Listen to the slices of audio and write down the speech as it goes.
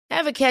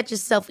Ever catch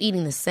yourself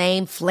eating the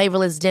same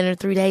flavorless dinner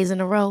 3 days in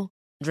a row?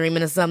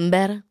 Dreaming of something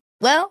better?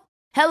 Well,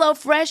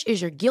 HelloFresh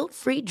is your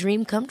guilt-free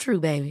dream come true,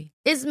 baby.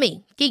 It's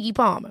me, Keke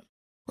Palmer.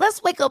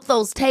 Let's wake up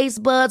those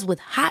taste buds with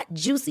hot,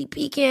 juicy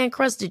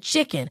pecan-crusted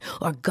chicken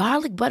or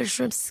garlic butter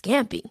shrimp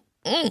scampi.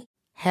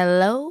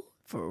 Hello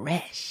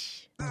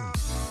Fresh.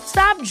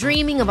 Stop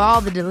dreaming of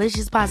all the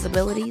delicious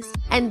possibilities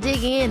and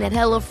dig in at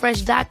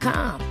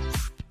HelloFresh.com.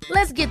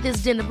 Let's get this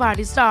dinner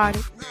party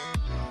started.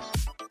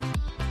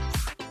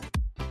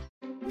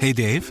 Hey,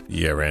 Dave.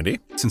 Yeah, Randy.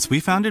 Since we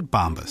founded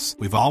Bombas,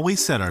 we've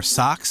always said our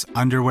socks,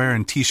 underwear,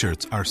 and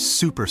T-shirts are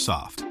super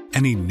soft.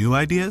 Any new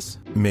ideas?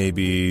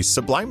 Maybe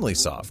sublimely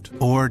soft.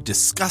 Or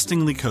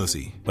disgustingly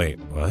cozy. Wait,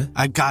 what?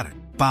 I got it.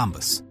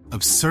 Bombas.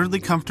 Absurdly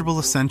comfortable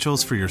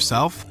essentials for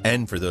yourself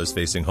and for those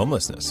facing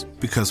homelessness.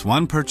 Because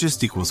one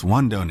purchased equals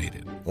one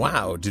donated.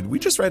 Wow, did we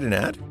just write an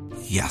ad?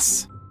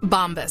 Yes.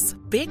 Bombas.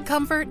 Big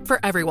comfort for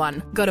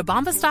everyone. Go to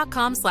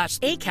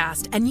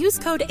bombas.com/ACAST and use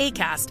code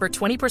ACAST for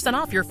 20%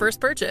 off your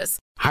first purchase.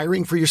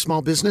 Hiring for your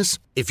small business?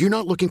 If you're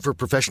not looking for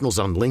professionals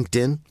on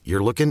LinkedIn,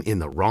 you're looking in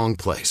the wrong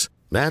place.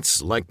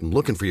 That's like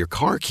looking for your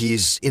car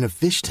keys in a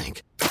fish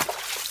tank.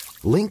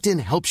 LinkedIn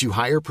helps you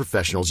hire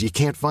professionals you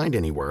can't find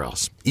anywhere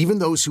else, even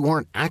those who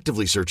aren't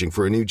actively searching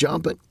for a new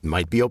job but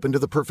might be open to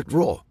the perfect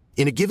role.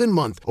 In a given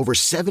month, over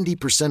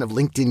 70% of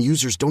LinkedIn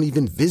users don't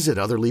even visit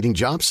other leading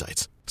job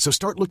sites. So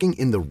start looking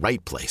in the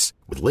right place.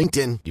 With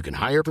LinkedIn, you can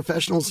hire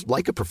professionals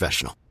like a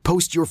professional.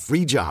 Post your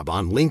free job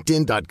on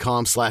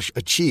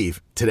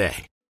linkedin.com/achieve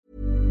today.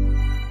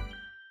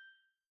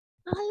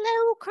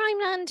 Hello,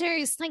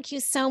 Crimelanders. Thank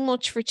you so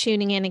much for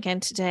tuning in again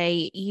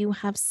today. You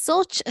have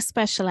such a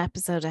special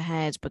episode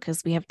ahead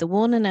because we have the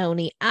one and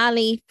only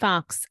Ali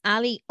Fox,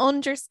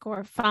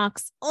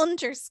 Ali_Fox_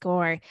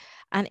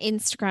 on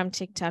Instagram,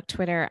 TikTok,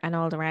 Twitter, and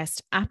all the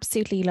rest.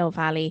 Absolutely love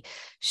Ali.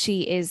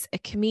 She is a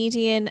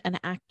comedian, an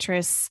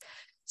actress,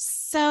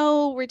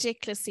 so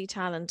ridiculously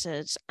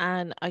talented.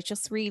 And I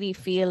just really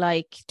feel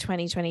like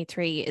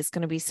 2023 is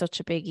going to be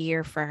such a big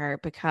year for her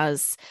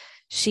because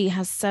she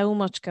has so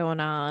much going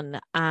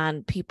on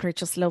and people are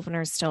just loving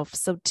her stuff.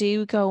 So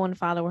do go and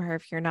follow her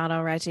if you're not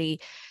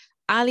already.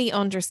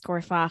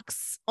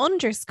 Ali_Fox_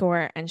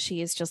 and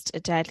she is just a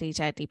deadly,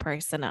 deadly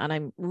person. And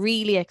I'm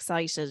really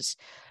excited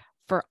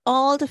for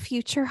all the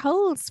future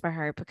holds for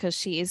her because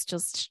she is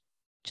just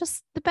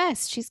the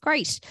best. She's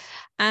great.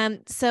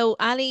 So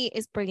Ali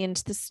is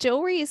brilliant. The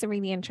story is a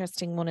really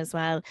interesting one as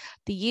well.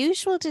 The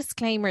usual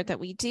disclaimer that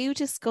we do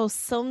discuss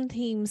some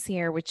themes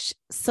here which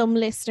some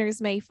listeners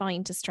may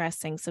find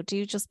distressing, so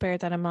do just bear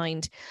that in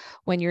mind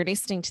when you're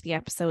listening to the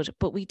episode.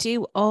 But we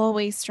do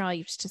always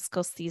strive to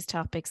discuss these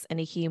topics in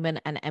a human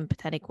and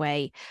empathetic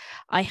way.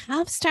 I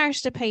have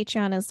started a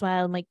Patreon as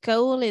well. My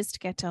goal is to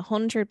get to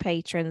 100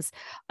 patrons.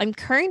 I'm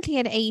currently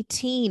at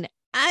 18.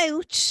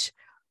 Ouch!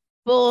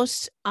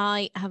 But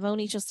I have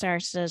only just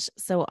started it,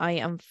 so I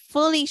am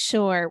fully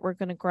sure we're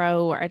going to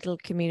grow our little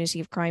community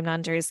of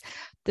Crimelanders.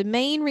 The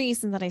main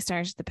reason that I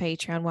started the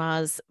Patreon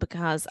was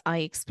because I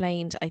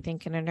explained, I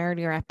think in an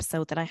earlier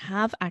episode, that I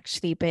have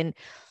actually been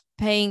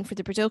paying for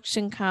the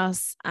production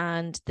costs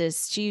and the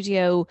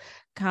studio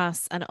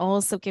costs and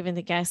also giving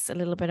the guests a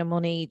little bit of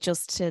money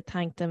just to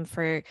thank them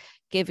for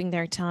giving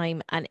their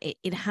time. And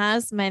it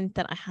has meant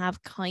that I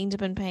have kind of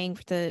been paying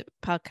for the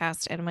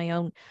podcast out of my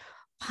own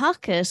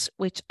pocket,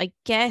 which I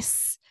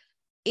guess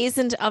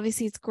isn't,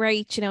 obviously it's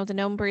great, you know, the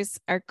numbers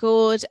are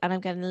good and I'm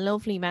getting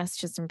lovely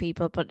messages from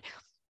people, but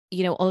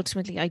you know,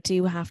 ultimately I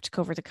do have to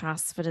cover the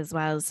costs of it as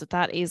well. So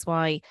that is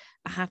why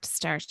I have to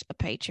start a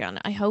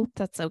Patreon. I hope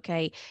that's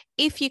okay.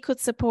 If you could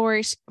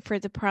support for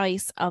the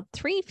price of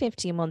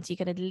 $3.50 a month, you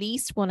get at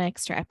least one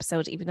extra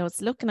episode, even though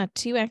it's looking at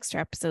 2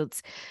 extra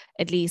episodes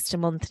at least a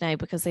month now,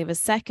 because they have a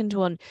second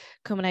one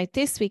coming out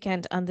this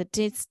weekend on the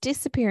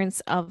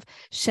disappearance of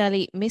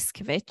Shelley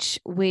Miscavige,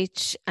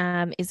 which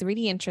is a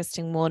really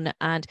interesting one.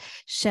 And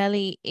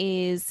Shelley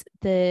is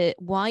the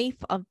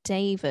wife of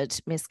David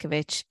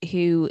Miscavige,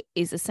 who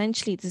is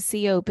essentially the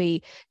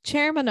COB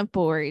chairman of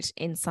board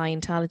in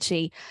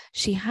Scientology.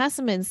 She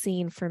hasn't been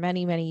seen for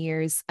many, many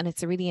years, and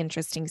it's a really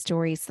interesting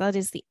story. So that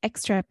is the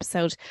extra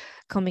episode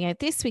coming out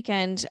this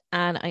weekend.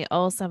 And I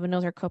also have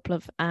another couple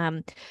of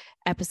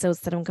episodes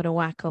that I'm going to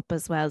whack up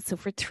as well. So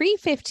for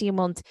 $3.50 a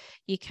month,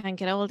 you can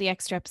get all the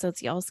extra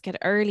episodes. You also get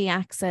early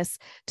access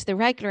to the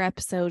regular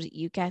episode.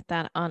 You get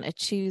that on a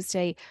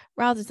Tuesday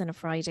rather than a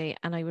Friday,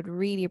 and I would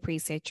really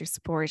appreciate your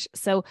support.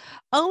 So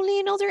only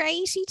another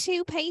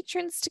 82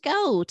 patrons to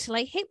go till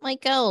I hit my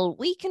goal.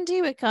 We can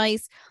do it,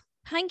 guys.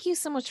 Thank you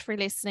so much for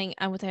listening,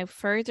 and without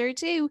further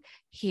ado,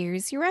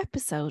 here's your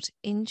episode.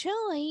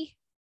 Enjoy.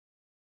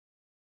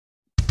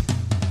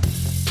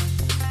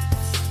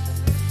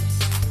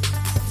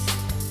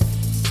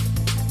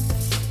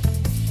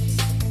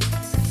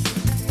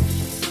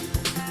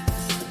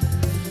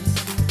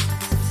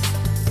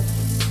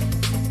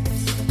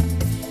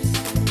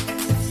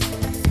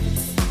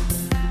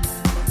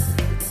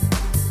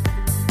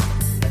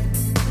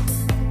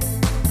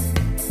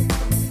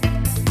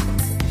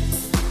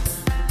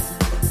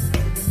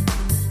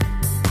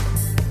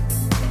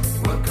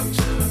 Welcome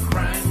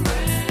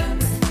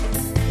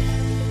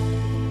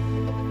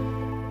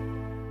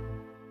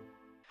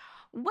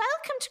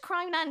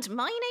Brownland.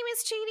 My name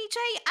is Julie J,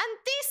 and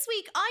this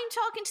week I'm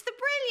talking to the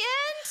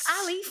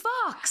brilliant Ali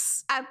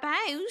Fox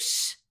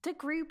about the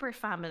Gruber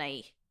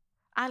family.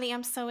 Ali,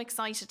 I'm so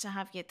excited to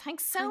have you.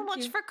 Thanks so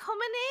much for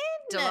coming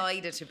in.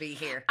 Delighted to be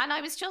here. And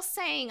I was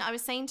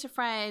saying to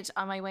Fred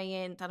on my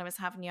way in that I was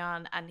having you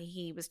on, and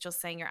he was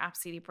just saying you're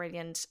absolutely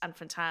brilliant and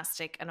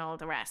fantastic and all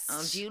the rest.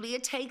 Oh, Julie,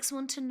 it takes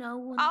one to know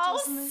one, oh,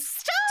 doesn't it?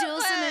 Stop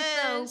doesn't it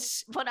it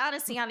though? But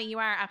honestly, Ali, you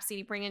are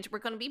absolutely brilliant. We're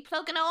going to be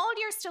plugging all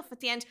your stuff at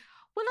the end.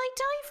 Will I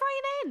dive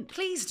right in?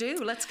 Please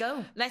do. Let's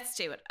go. Let's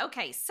do it.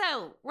 Okay,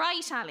 so,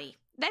 right, Ali.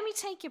 Let me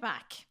take you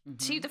back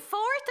to the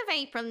 4th of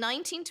April,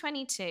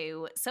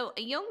 1922. So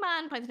a young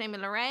man by the name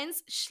of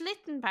Lorenz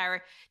Schlittenbauer.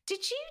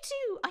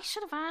 I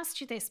should have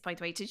asked you this, by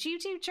the way. Did you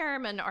do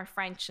German or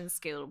French in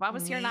school? What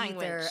was your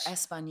language? Neither.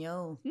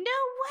 Espanol. No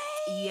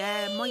way!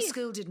 Yeah, my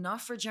school didn't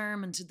offer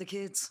German to the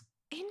kids.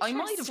 I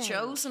might have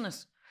chosen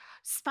it.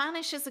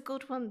 Spanish is a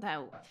good one,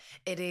 though.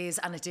 It is,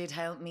 and it did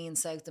help me in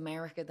South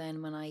America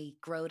then when I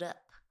growed up.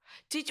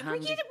 Were you travelling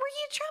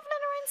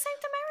around South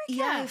America?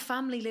 Yeah,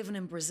 family living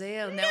in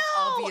Brazil. Now,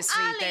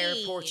 obviously, they're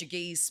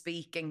Portuguese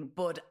speaking,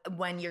 but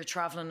when you're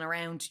travelling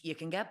around, you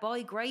can get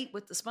by great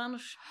with the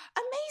Spanish.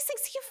 Amazing.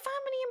 So you have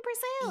family in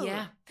Brazil.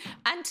 Yeah.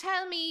 And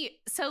tell me,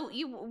 so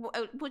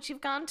would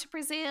you've gone to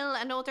Brazil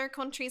and other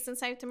countries in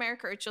South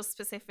America, or just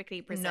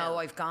specifically Brazil? No,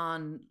 I've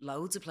gone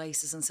loads of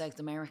places in South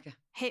America.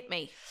 Hit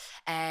me.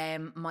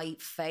 My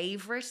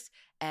favourite,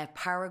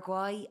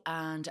 Paraguay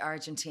and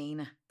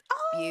Argentina.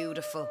 Oh.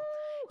 Beautiful.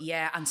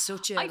 Yeah, and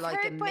such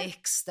a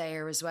mix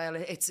there as well.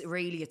 It's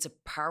a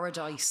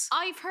paradise.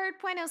 I've heard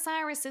Buenos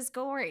Aires is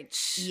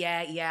gorge.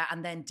 Yeah,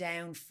 and then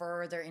down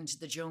further into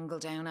the jungle,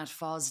 down at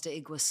Foz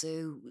de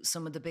Iguaçu,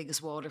 some of the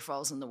biggest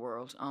waterfalls in the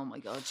world. Oh my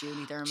God,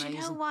 Julie, they're amazing. Do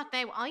you know what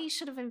now? I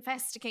should have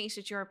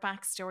investigated your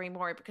backstory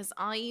more, because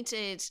I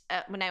did,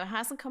 now it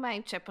hasn't come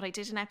out yet, but I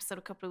did an episode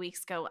a couple of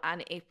weeks ago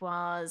and it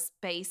was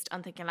based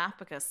on the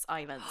Galapagos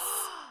Islands.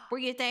 Were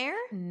you there?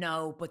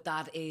 No, but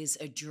that is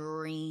a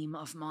dream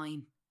of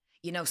mine.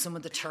 You know, some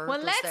of the turtles.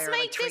 Well, let's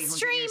make this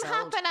dream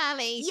happen,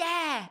 Ali.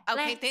 Yeah.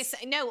 Okay.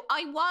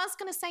 I was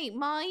going to say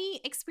my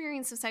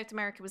experience of South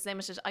America was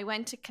limited. I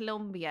went to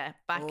Colombia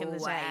back in the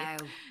day.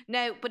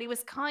 No, but it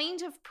was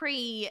kind of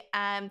pre.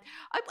 I mean,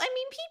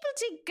 people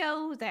did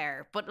go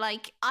there, but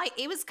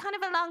it was kind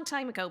of a long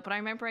time ago. But I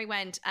remember I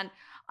went, and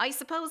I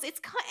suppose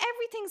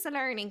everything's a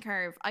learning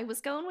curve. I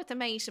was going with a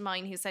mate of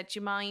mine who said,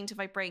 "Do you mind if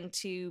I bring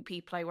 2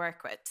 people I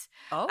work with?"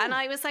 Oh. And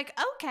I was like,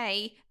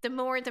 "Okay, the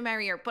more the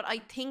merrier." But I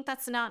think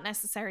that's not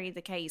necessarily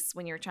the case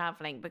when you're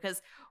traveling,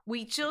 because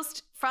we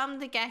just from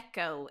the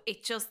get-go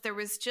there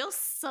was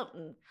just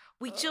something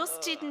we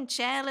just didn't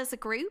gel as a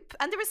group,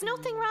 and there was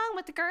nothing wrong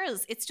with the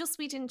girls, it's just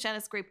we didn't gel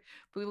as a group.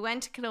 But we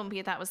went to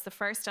Colombia, that was the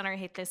first on our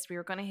hit list. We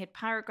were going to hit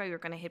Paraguay, we were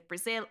going to hit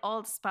Brazil,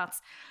 all the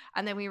spots,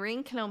 and then we were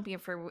in Colombia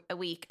for a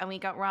week and we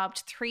got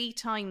robbed 3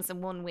 times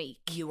in 1 week.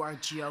 You are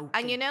joking.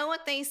 And you know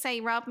what they say,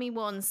 rob me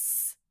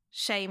once,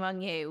 shame on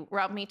you.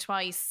 Rob me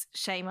twice,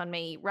 shame on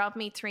me. Rob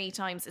me 3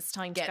 times, it's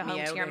time to go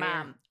home to your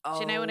mum. Do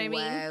you know what I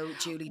mean? Wow,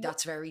 Julie,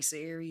 that's very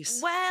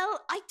serious. Well,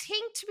 I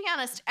think, to be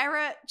honest,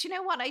 do you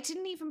know what? I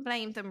didn't even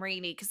blame them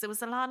really, because there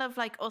was a lot of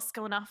us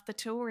going off the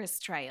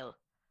tourist trail.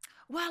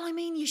 Well, I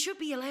mean, you should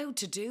be allowed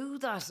to do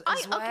that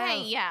as well.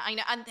 Okay, yeah, I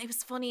know. And it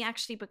was funny,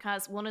 actually,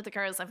 because one of the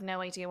girls, I've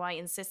no idea why,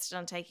 insisted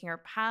on taking her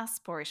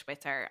passport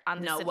with her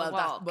on this little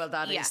walk.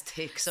 That is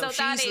thick. So if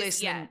she's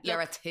listening,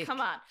 you're a thick.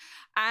 Come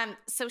on.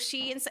 So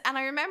and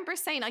I remember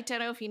saying, I don't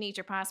know if you need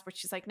your passport.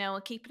 She's like, no, I'll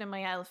keep it in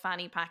my L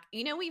fanny pack.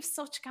 You know, we have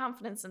such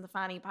confidence in the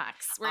fanny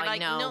packs. We're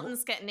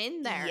nothing's getting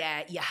in there.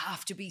 Yeah, you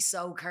have to be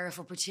so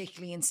careful,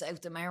 particularly in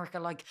South America.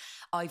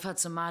 I've had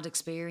some mad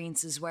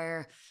experiences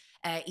where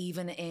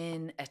even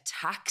in a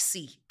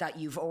taxi that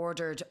you've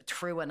ordered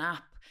through an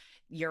app,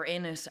 you're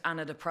in it and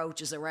it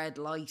approaches a red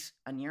light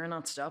and you're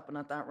not stopping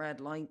at that red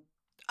light.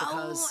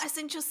 As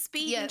in just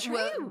speeding through?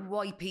 Well,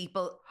 white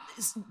people,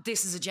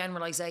 this is a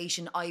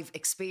generalisation. I've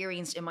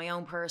experienced in my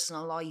own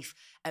personal life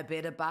a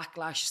bit of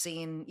backlash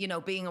seeing,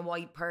 being a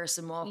white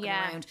person walking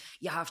around.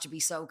 You have to be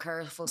so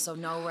careful, so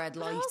no red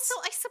lights. Also,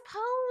 I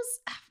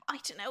suppose, I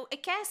don't know, I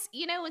guess,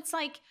 it's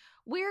like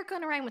we're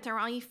going around with our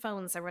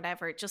iPhones or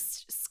whatever,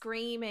 just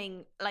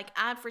screaming,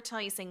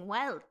 advertising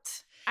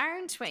wealth,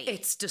 aren't we?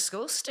 It's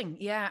disgusting,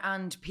 yeah,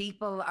 and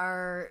people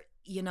are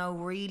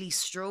really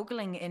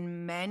struggling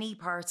in many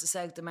parts of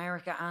South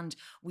America, and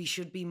we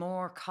should be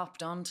more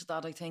copped onto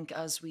that, I think,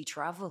 as we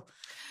travel.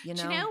 Do you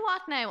know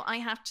what now? I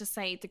have to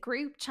say the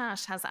group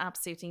chat has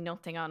absolutely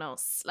nothing on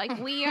us.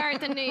 We are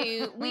the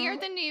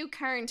new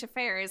current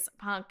affairs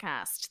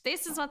podcast.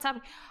 This is what's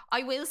happening.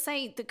 I will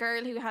say the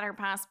girl who had her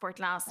passport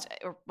robbed.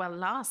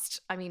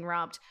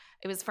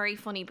 It was very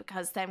funny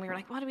because then we were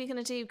like, what are we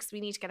going to do? Because we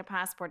need to get a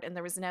passport, and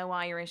there was no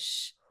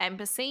Irish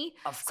embassy.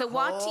 So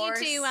what do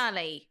you do,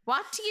 Ali?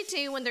 What do you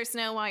do when there's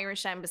no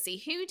Irish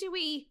embassy? Who do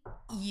we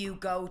You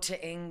go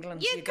to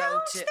England. You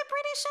go to the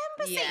British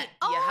Embassy. Yeah,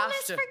 all you have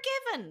is to.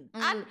 forgiven.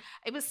 And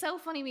it was so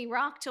funny. We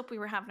rocked up. We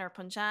were having our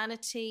punjana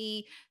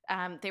tea.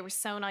 They were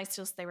so nice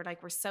to us. They were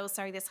like, we're so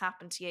sorry this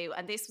happened to you.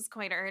 And this was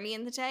quite early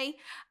in the day.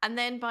 And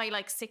then by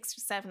like 6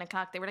 or 7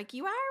 o'clock, they were like,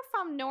 you are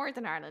from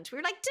Northern Ireland. We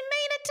were like,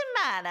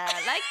 Tamana.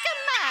 Like,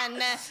 come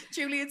on.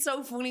 Julie, it's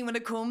so funny when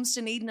it comes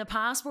to needing a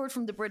passport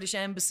from the British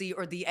Embassy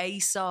or the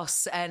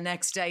ASOS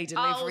next day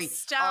delivery.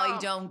 stop. I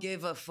don't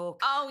give a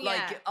fuck. Oh,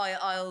 yeah.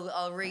 Like,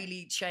 I'll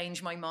really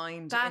change my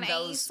mind. That in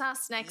those.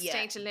 ASOS next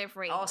day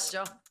delivery. Oh,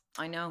 stop.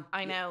 I know.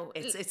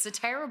 It's a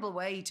terrible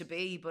way to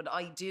be, but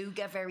I do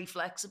get very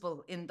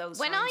flexible in those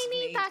when times I of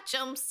need need. that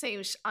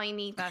jumpsuit, I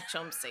need that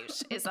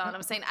jumpsuit is all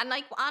I'm saying. And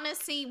like,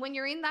 honestly, when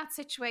you're in that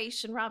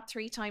situation, Rob,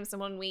 3 times in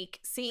 1 week,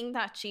 seeing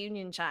that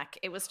Union Jack,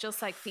 it was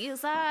just like,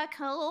 feels like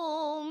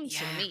home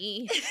to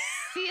me.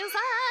 Feels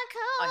like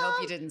home. I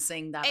hope you didn't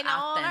sing that in at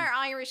all them. our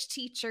Irish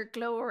teacher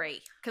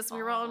glory, because we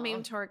were all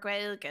moving to our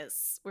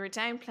Gaelgas. We were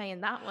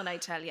downplaying that one, I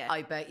tell you.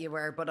 I bet you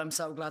were, but I'm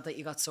so glad that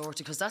you got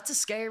sorted, because that's a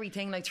scary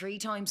thing. Like 3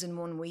 times in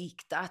 1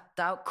 week, that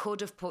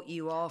could have put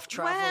you off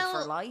travel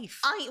for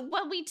life.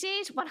 We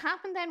did. What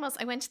happened then was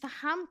I went to the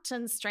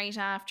Hamptons straight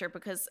after,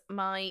 because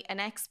an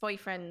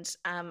ex-boyfriend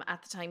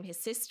at the time,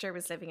 his sister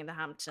was living in the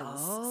Hamptons.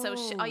 So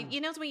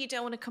you know the way you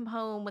don't want to come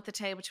home with the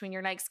tail between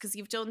your legs because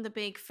you've done the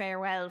big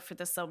farewell for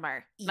the summer.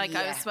 Like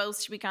I was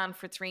supposed to be gone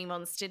for 3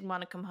 months, didn't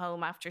want to come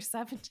home after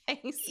 7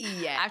 days.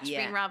 After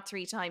being robbed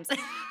 3 times.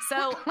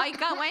 So went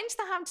to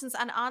the Hamptons,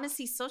 and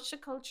honestly, such a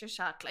culture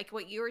shock, like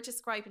what you were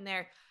describing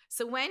there.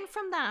 So went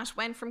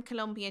from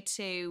Columbia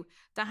to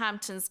the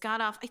Hamptons,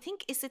 got off. I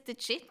think, is it the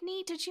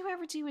Jitney? Did you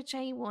ever do a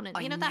J1? And,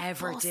 I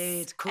never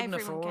did. Couldn't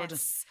afford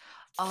it.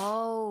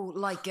 Oh,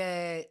 like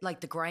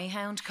the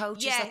Greyhound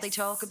coaches that they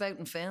talk about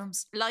in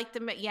films.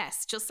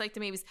 Just like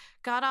the movies.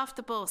 Got off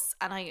the bus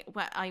and I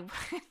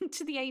went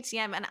to the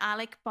ATM, and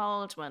Alec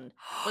Baldwin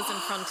was in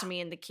front of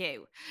me in the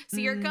queue. So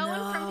you're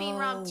going from being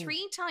robbed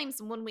 3 times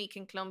in 1 week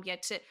in Columbia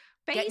to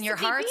getting your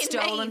heart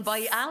stolen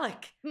by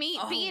Alec.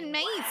 Being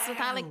mates with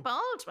Alec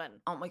Baldwin.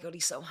 Oh my God,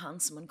 he's so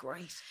handsome and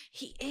great.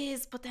 He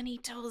is, but then he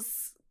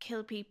does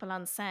kill people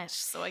on set,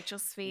 so I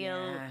just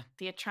feel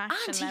the attraction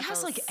and he levels.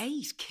 has like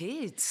 8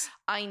 kids.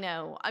 I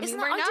know. I Isn't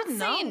mean, we're I not didn't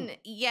saying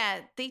know.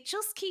 they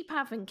just keep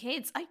having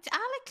kids.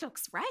 Alec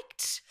looks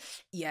wrecked.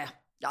 Yeah,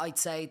 I'd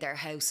say their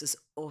house is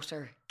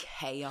utter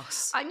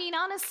chaos. I mean,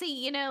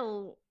 honestly,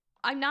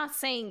 I'm not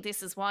saying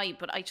this is why,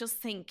 but I just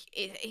think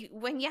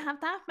when you have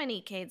that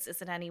many kids,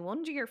 is it any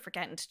wonder you're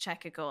forgetting to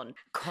check a gun?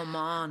 Come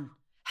on.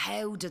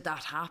 How did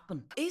that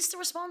happen? Is the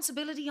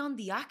responsibility on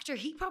the actor?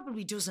 He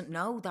probably doesn't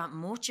know that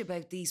much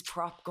about these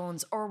prop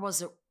guns, or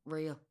was it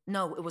real?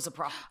 No, it was a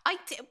prop.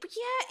 It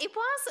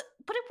was,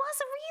 but it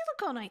was a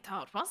real gun, I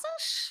thought, was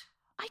it?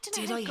 I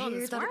don't know. Did I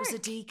hear that it was a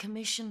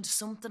decommissioned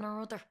something or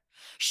other?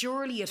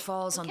 Surely it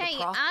falls on the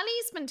prop.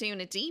 Ali's been doing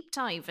a deep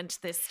dive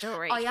into this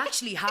story. I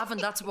actually haven't.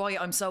 That's why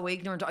I'm so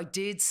ignorant. I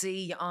did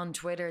see on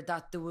Twitter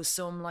that there was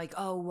some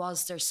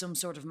was there some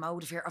sort of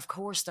motive here? Of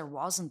course there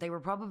wasn't. They were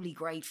probably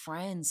great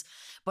friends.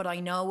 But I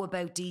know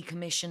about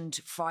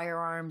decommissioned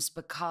firearms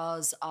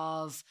because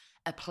of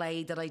a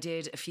play that I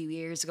did a few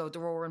years ago, The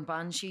Roaring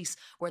Banshees,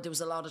 where there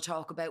was a lot of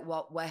talk about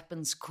what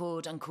weapons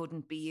could and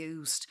couldn't be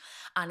used.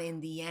 And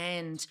in the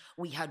end,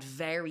 we had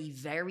very,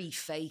 very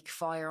fake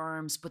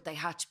firearms, but they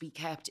had to be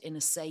kept in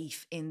a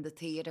safe in the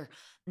theatre.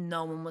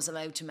 No one was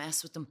allowed to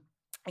mess with them.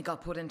 It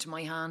got put into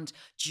my hand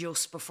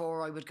just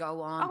before I would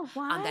go on. Oh,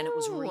 wow. And then it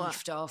was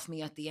reefed off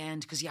me at the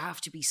end, because you have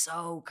to be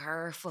so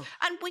careful.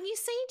 And when you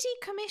say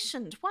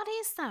decommissioned, what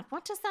is that?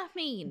 What does that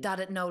mean? That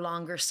it no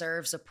longer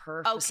serves a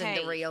purpose in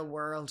the real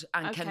world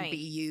and can be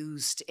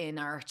used in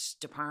art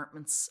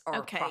departments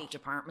or prop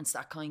departments,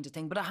 that kind of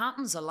thing. But it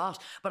happens a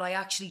lot. But I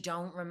actually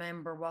don't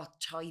remember what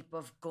type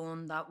of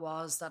gun that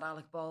was that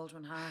Alec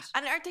Baldwin had.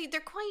 And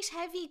they're quite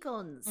heavy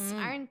guns,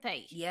 aren't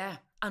they? Yeah.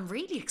 And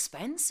really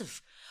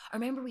expensive. I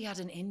remember we had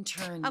an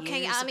intern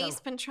Okay, years Ali's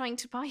ago. been trying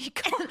to buy a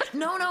gun.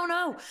 No.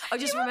 I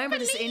just remember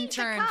this believe the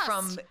intern cost.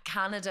 from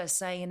Canada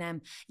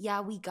saying,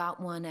 yeah, we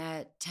got one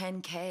at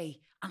 10k.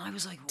 And I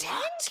was like, what?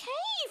 10k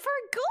for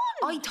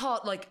a gun? I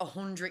thought like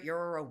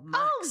 €100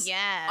 max. Oh,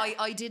 yeah.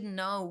 I didn't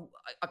know,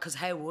 because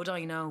how would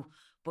I know?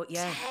 But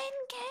yeah.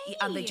 10k?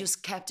 And they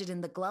just kept it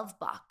in the glove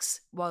box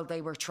while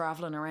they were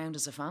travelling around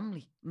as a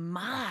family.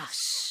 Mad.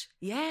 What?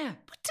 Yeah.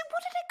 But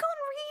would a gun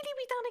really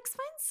be that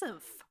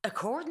expensive?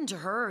 According to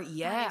her,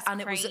 yeah.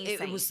 And crazy.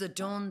 it was the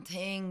done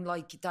thing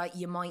like that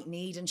you might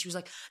need. And she was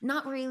like,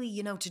 not really,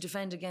 to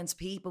defend against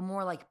people,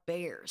 more like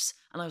bears.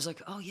 And I was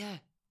like, oh yeah,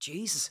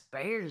 Jesus,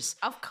 bears.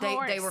 Of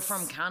course. They were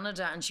from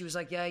Canada. And she was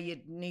like, yeah,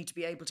 you need to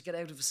be able to get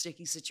out of a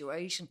sticky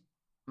situation.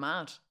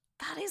 Mad.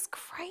 That is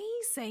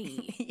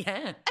crazy. Yeah.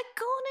 A gun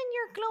in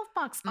your glove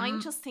box.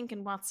 I'm just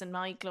thinking what's in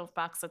my glove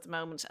box at the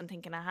moment and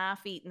thinking a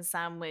half-eaten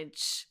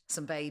sandwich.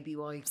 Some baby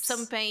wipes.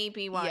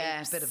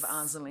 Yeah, a bit of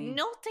Vaseline.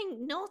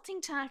 Nothing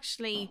to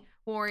actually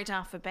ward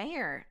off a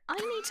bear. I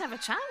need to have a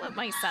chat with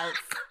myself.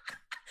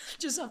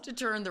 Just have to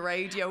turn the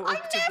radio up I'm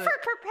to never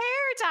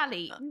prepared,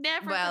 Ali.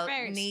 Never well,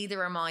 prepared.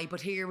 neither am I,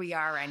 but here we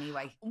are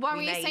anyway. What We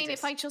were you made saying? it.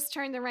 If I just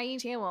turn the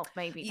radio up,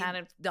 maybe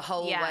that'd the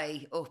whole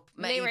way up,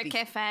 maybe. Lyric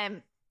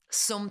FM.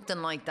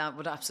 Something like that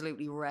would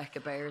absolutely wreck a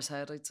bear's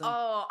head, I'd say.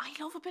 Oh, I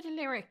love a bit of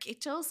lyric. It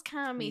does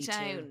calm me Me too.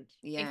 down.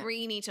 Yeah. It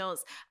really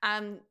does.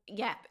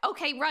 Yeah.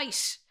 Okay,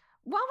 right.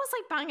 What was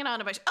I banging on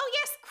about? Oh,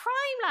 yes,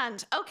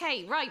 Crimeland.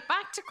 Okay, right,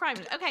 back to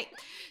Crimeland. Okay,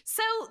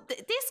 so this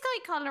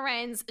guy called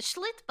Lorenz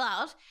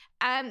Schlittbad,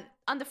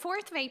 on the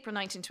 4th of April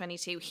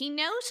 1922, he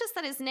noticed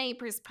that his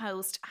neighbour's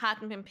post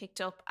hadn't been picked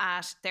up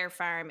at their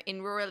farm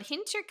in rural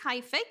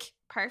Hinterkaifeck,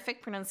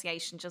 perfect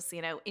pronunciation, just so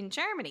you know, in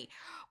Germany.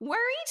 Worried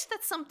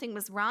that something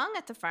was wrong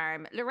at the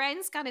farm,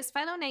 Lorenz got his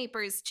fellow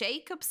neighbours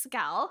Jacob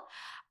Segal,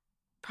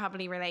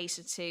 probably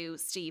related to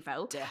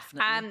Steve-O.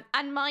 Definitely.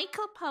 And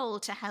Michael Pohl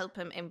to help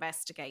him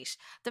investigate.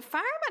 The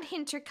farm at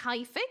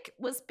Hinterkaifeck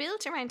was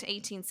built around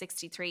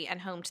 1863 and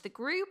home to the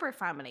Gruber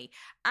family.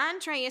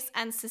 Andreas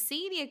and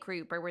Cecilia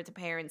Gruber were the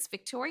parents.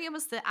 Victoria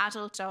was the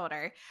adult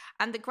daughter,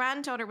 and the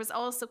granddaughter was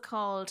also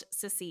called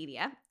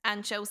Cecilia,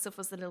 and Joseph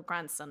was the little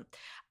grandson.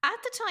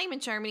 At the time in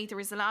Germany, there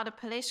was a lot of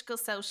political,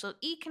 social,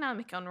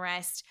 economic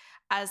unrest,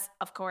 as,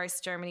 of course,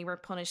 Germany were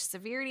punished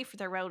severely for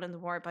their role in the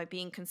war by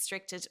being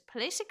constricted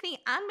politically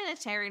and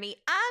militarily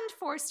and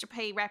forced to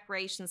pay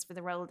reparations for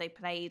the role they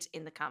played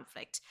in the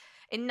conflict.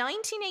 In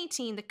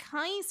 1918, the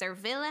Kaiser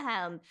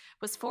Wilhelm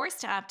was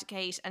forced to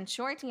abdicate, and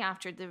shortly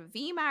after, the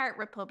Weimar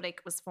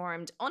Republic was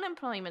formed.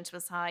 Unemployment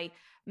was high.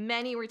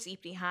 Many were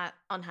deeply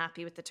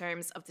unhappy with the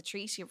terms of the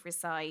Treaty of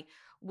Versailles,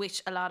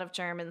 which a lot of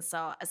Germans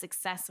saw as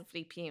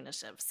excessively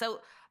punitive. So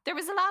there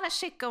was a lot of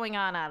shit going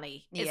on,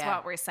 Ali, is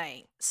what we're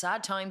saying.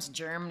 Sad times in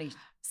Germany.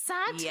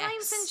 Sad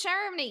times in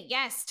Germany.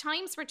 Yes,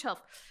 times were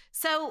tough.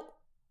 So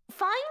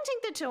finding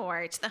the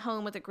door to the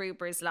home of the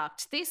Grubers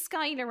locked, this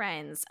guy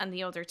Lorenz and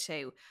the other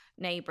two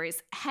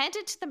neighbours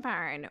headed to the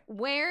barn,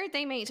 where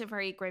they made a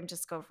very grim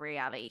discovery,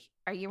 Ali.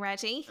 Are you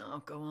ready?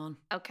 Oh, go on.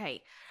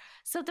 Okay.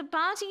 So the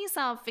bodies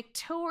of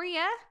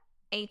Victoria,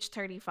 aged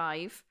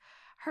 35,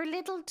 her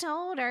little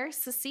daughter,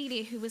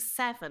 Cecilia, who was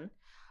 7,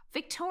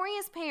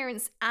 Victoria's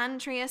parents,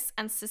 Andreas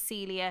and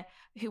Cecilia,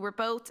 who were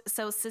both,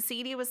 so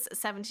Cecilia was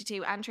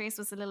 72, Andreas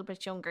was a little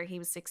bit younger, he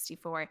was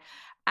 64.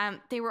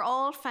 They were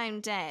all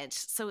found dead.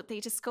 So they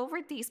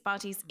discovered these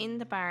bodies in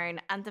the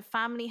barn, and the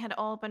family had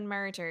all been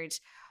murdered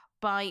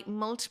by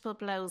multiple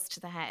blows to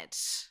the head.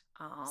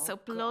 Oh, so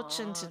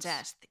bludgeoned to God.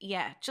 death.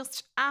 Yeah,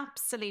 just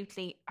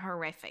absolutely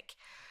horrific.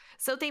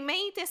 So they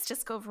made this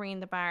discovery in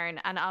the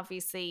barn, and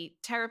obviously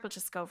terrible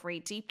discovery,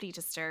 deeply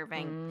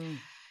disturbing.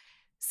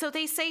 So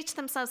they say to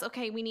themselves,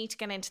 okay, we need to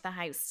get into the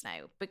house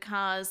now,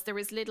 because there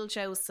was little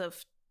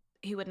Joseph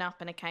who had not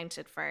been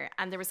accounted for,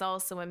 and there was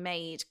also a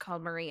maid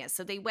called Maria.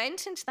 So they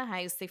went into the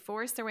house, they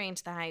forced their way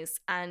into the house,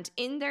 and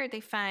in there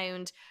they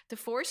found the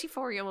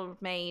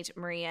 44-year-old maid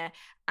Maria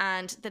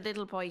and the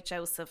little boy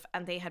Joseph,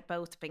 and they had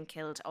both been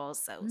killed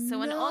also.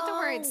 So in other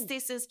words,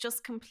 this is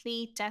just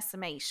complete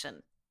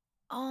decimation.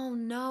 Oh,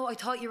 no. I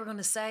thought you were going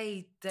to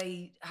say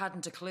they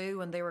hadn't a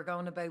clue and they were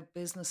going about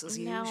business as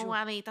usual. No,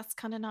 Ali, that's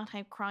kind of not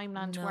how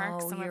Crimeland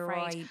works, I'm you're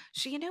afraid. right.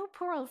 So, you know,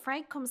 poor old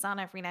Fred comes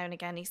on every now and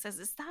again. He says,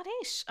 is that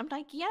it? I'm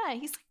like, yeah.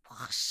 He's like,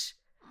 what?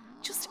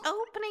 Just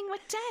opening with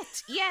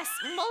death. Yes,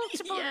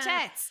 multiple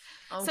deaths.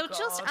 Oh, so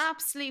just God.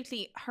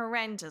 absolutely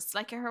horrendous,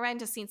 like a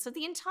horrendous scene. So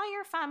the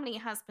entire family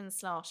has been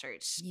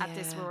slaughtered at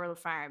this Yeah. rural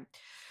farm.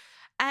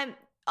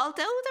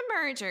 Although the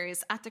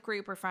murders at the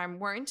Gruber farm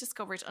weren't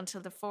discovered until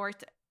the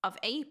 4th of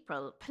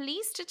April,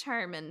 police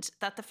determined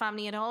that the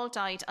family had all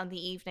died on the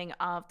evening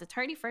of the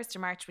 31st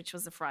of March, which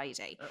was a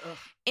Friday.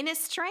 In a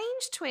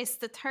strange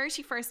twist, the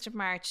 31st of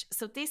March,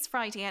 so this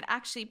Friday, had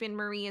actually been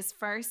Maria's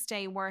first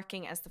day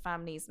working as the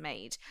family's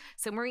maid.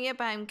 So Maria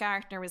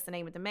Baumgartner was the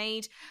name of the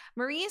maid.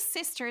 Maria's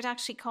sister had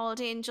actually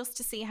called in just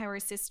to see how her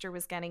sister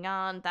was getting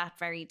on that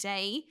very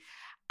day.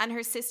 And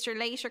her sister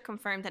later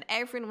confirmed that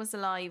everyone was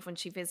alive when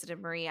she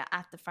visited Maria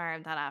at the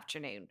farm that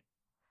afternoon.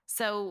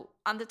 So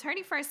on the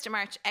 31st of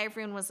March,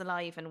 everyone was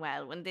alive and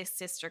well when this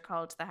sister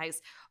called to the house.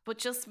 But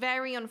just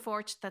very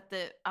unfortunate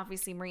that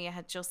obviously Maria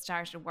had just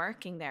started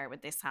working there when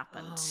this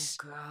happened. Oh,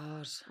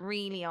 God.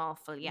 Really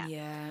awful, yeah.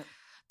 Yeah.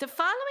 The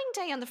following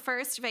day, on the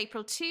 1st of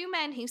April, 2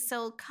 men who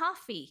sold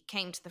coffee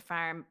came to the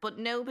farm, but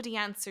nobody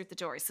answered the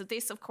door. So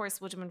this, of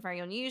course, would have been very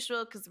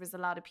unusual because there was a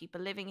lot of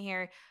people living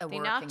here. They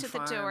knocked at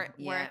the door,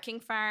 working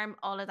farm,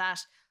 all of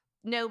that.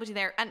 Nobody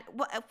there. And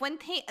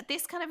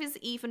this kind of is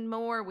even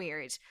more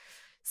weird.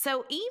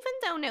 So even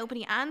though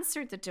nobody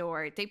answered the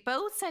door, they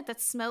both said that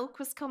smoke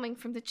was coming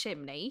from the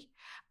chimney,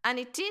 and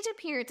it did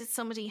appear that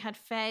somebody had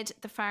fed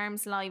the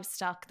farm's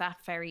livestock that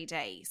very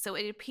day. So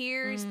it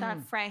appears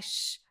that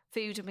fresh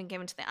food had been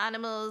given to the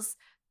animals.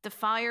 The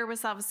fire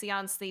was obviously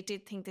on, so they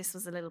did think this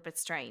was a little bit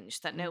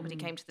strange that nobody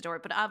came to the door.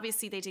 But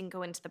obviously they didn't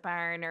go into the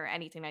barn or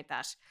anything like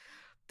that.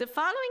 The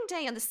following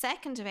day, on the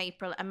 2nd of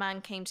April, a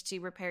man came to do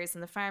repairs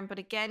on the farm, but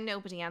again,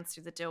 nobody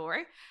answered the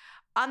door.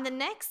 On the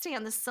next day,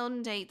 on the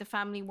Sunday, the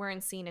family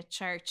weren't seen at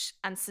church,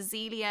 and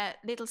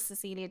little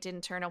Cecilia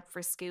didn't turn up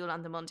for school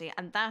on the Monday.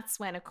 And that's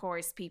when, of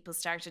course, people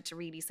started to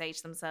really say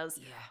to themselves,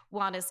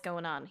 what is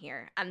going on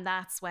here? And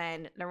that's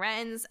when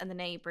Lorenz and the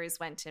neighbours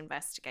went to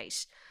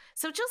investigate.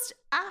 So just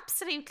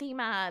absolutely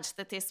mad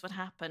that this would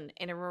happen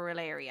in a rural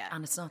area.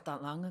 And it's not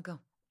that long ago.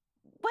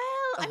 Well,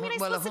 I mean, I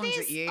suppose 100 it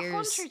is years.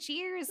 100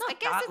 years. Not I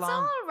guess that it's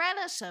long. all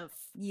relative.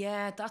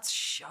 Yeah, that's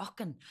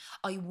shocking.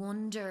 I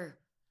wonder,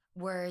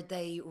 were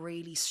they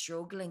really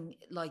struggling?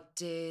 Like,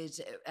 did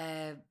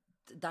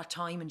that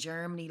time in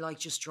Germany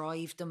just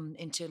drive them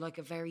into like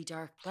a very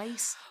dark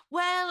place?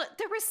 Well,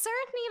 there was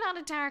certainly a lot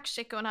of dark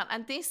shit going on.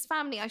 And this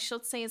family, I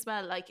should say as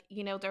well,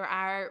 there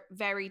are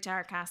very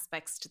dark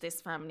aspects to this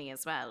family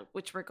as well,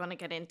 which we're going to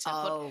get into.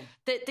 Oh.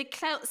 But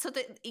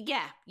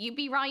you'd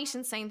be right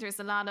in saying there's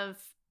a lot of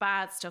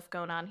bad stuff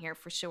going on here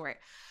for sure.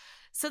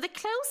 So the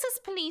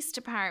closest police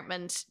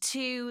department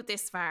to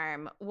this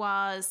farm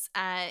was,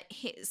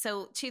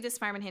 to this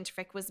farm in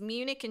Hintervik was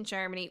Munich in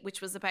Germany,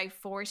 which was about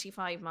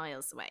 45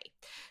 miles away.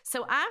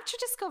 So after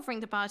discovering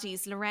the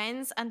bodies,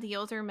 Lorenz and the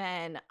other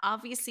men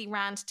obviously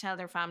ran to tell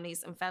their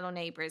families and fellow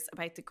neighbours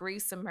about the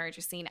gruesome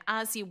murder scene,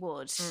 as you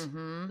would.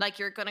 Mm-hmm. Like,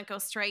 you're going to go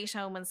straight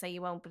home and say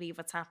you won't believe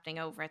what's happening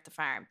over at the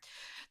farm.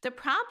 The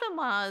problem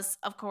was,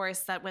 of course,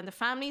 that when the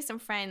families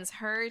and friends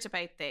heard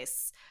about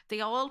this,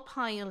 they all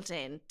piled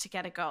in to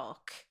get a gawk.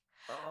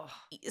 Oh.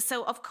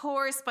 So, of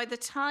course, by the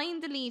time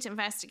the lead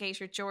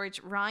investigator,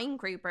 George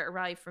Reingruber,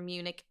 arrived from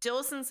Munich,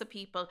 dozens of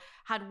people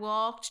had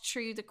walked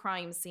through the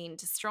crime scene,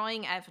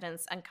 destroying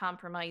evidence and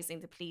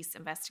compromising the police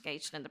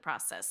investigation in the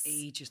process.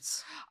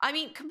 Idiots. I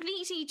mean,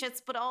 complete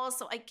idiots, but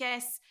also, I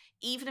guess,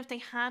 even if they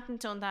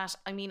hadn't done that,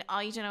 I mean,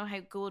 I don't know how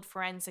good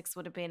forensics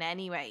would have been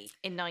anyway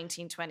in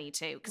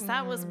 1922, because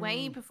that was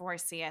way before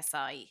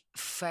CSI.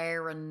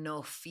 Fair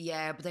enough,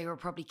 yeah, but they were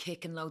probably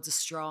kicking loads of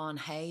straw and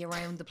hay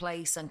around the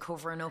place and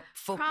covering up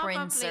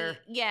footprints.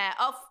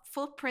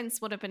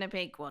 Footprints would have been a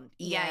big one.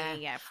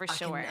 Yeah, for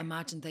sure. I can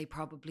imagine they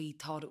probably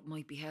thought it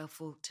might be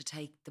helpful to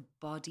take the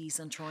bodies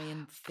and try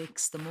and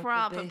fix them up a bit.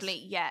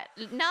 Probably, yeah.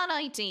 Not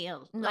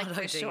ideal,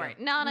 for sure.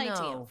 Not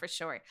ideal, for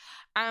sure.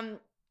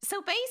 So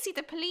basically,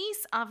 the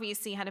police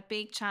obviously had a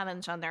big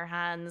challenge on their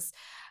hands.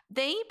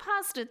 They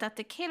posited that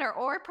the killer,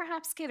 or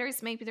perhaps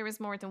killers, maybe there was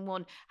more than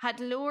one, had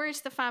lured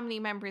the family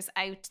members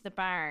out to the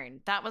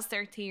barn. That was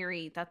their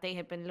theory, that they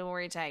had been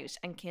lured out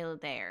and killed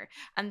there.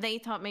 And they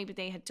thought maybe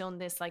they had done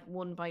this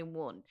one by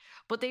one.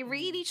 But they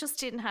really just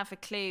didn't have a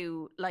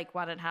clue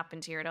what had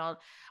happened here at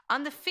all.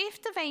 On the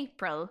 5th of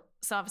April,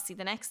 so obviously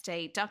the next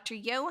day, Dr.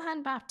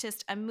 Johann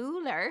Baptist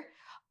Müller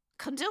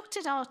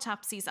conducted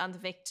autopsies on the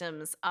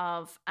victims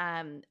of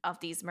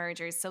these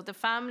murders. So the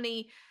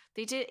family,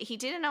 he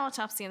did an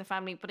autopsy on the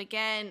family, but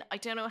again, I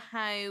don't know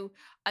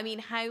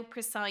how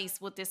precise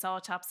would this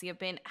autopsy have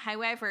been.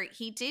 However,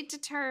 he did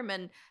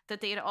determine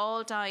that they had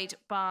all died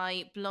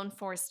by blunt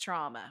force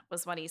trauma,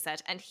 was what he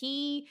said. And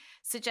he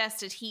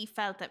suggested he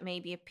felt that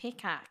maybe a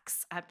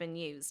pickaxe had been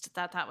used,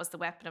 that was the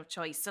weapon of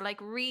choice. So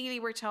really,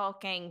 we're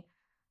talking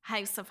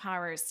House of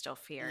Horrors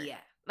stuff here. Yeah.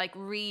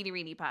 Really,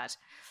 really bad.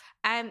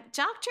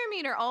 Dr.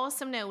 Müller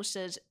also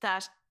noted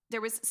that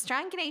there was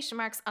strangulation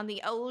marks on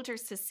the older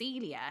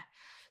Cecilia.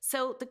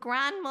 So the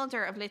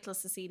grandmother of little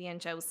Cecilia and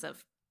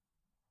Joseph,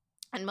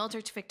 and mother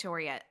to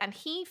Victoria, and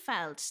he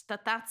felt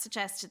that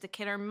suggested the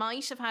killer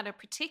might have had a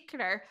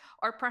particular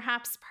or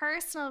perhaps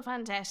personal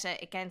vendetta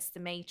against the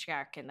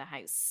matriarch in the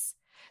house.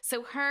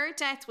 So her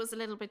death was a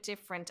little bit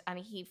different, and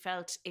he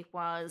felt it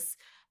was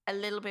a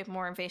little bit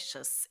more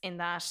vicious in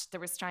that there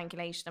was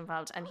strangulation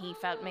involved, and he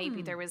felt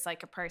maybe there was a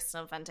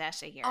personal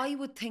vendetta here. I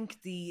would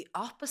think the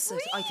opposite.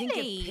 Really? I think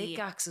a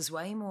pickaxe is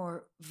way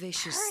more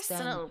vicious.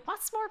 Personal.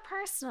 What's more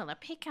personal? A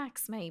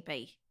pickaxe,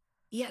 maybe?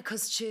 Yeah,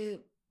 because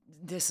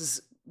this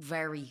is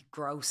very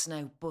gross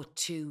now, but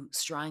to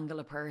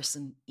strangle a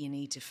person, you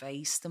need to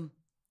face them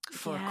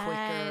for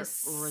quicker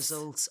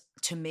results.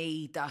 To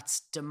me,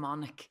 that's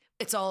demonic.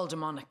 It's all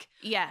demonic.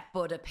 Yeah.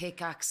 But a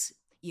pickaxe,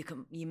 you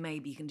can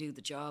do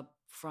the job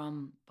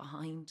from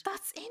behind.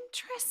 That's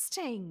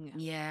interesting.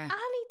 Yeah.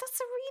 Ali,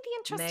 that's a really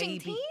interesting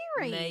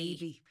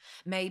theory.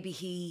 Maybe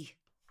he,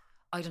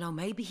 I don't know,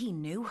 maybe he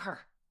knew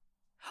her.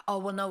 Oh,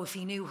 well, no, if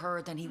he knew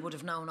her, then he would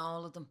have known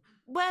all of them.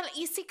 Well,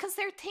 you see, because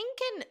they're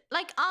thinking,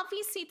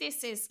 obviously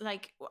this is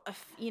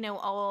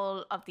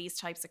all of these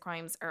types of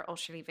crimes are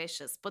utterly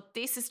vicious, but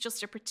this is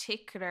just a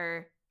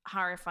particular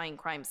horrifying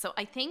crime. So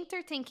I think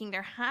they're thinking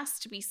there has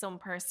to be some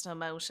personal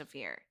motive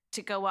here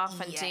to go off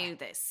and do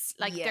this.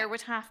 There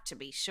would have to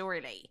be,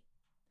 surely.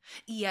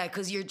 Yeah,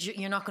 because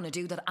you're not going to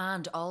do that.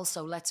 And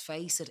also, let's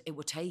face it, it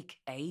would take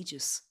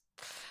ages.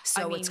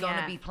 So it's going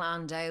to be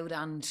planned out.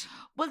 And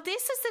well,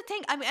 this is the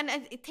thing. And I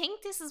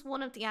think this is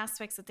one of the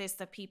aspects of this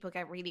that people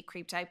get really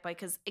creeped out by,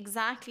 because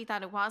exactly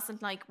that, it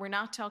wasn't we're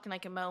not talking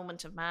a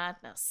moment of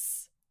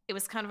madness. It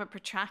was kind of a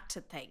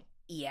protracted thing.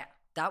 Yeah,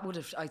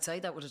 I'd say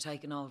that would have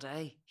taken all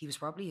day. He was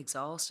probably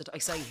exhausted. I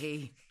say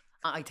he.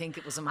 I think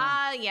it was a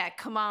man. Yeah,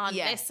 come on,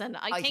 Yeah, listen.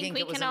 I I think think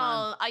we it was can a man.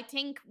 all. I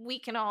think we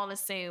can all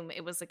assume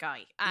it was a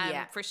guy.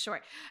 Yeah. For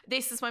sure.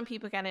 This is when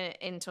people get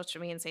in touch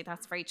with me and say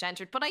that's very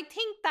gendered, but I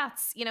think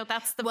that's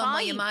that's the Well, vibe.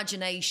 my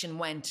imagination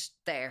went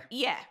there.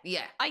 Yeah.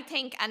 Yeah. I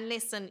think, and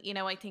listen,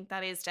 I think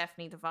that is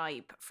definitely the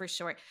vibe for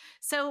sure.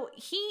 So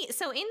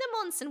in the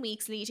months and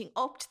weeks leading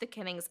up to the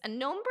killings, a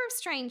number of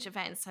strange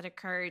events had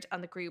occurred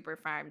on the Gruber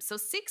farm. So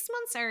 6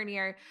 months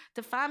earlier,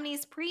 the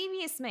family's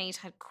previous mate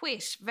had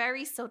quit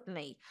very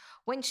suddenly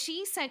when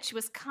she said she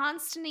was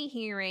constantly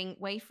hearing,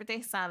 wait for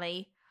this,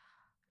 Ali,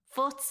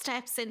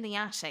 footsteps in the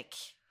attic.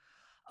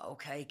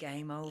 Okay,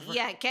 game over.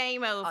 Yeah,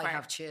 game over. I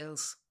have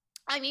chills.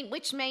 I mean,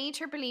 which made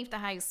her believe the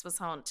house was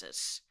haunted.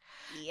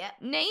 Yep.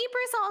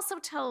 Neighbours also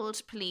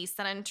told police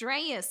that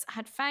Andreas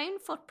had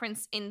found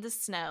footprints in the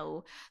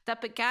snow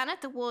that began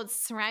at the woods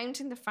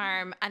surrounding the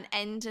farm and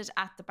ended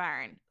at the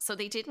barn. So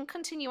they didn't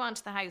continue on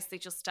to the house, they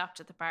just stopped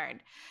at the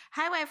barn.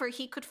 However,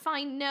 he could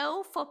find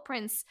no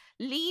footprints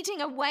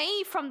leading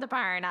away from the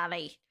barn,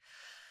 Ali.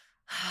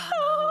 No,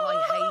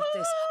 I hate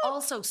this.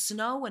 Also,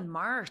 snow in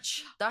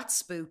March. That's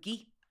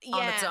spooky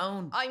on its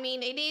own. I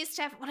mean, it is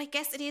definitely, but I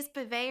guess it is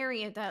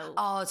Bavaria though.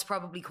 Oh, it's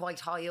probably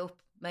quite high up,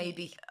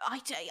 maybe.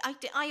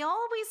 I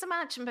always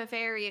imagine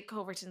Bavaria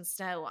covered in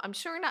snow. I'm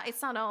sure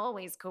it's not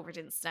always covered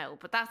in snow,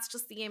 but that's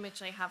just the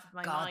image I have in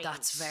my mind. God,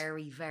 that's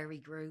very, very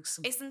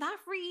gruesome. Isn't that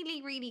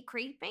really, really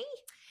creepy?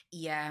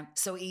 Yeah,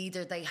 so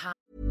either they have...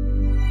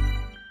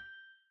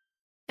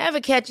 Ever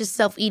catch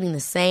yourself eating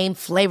the same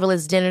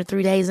flavorless dinner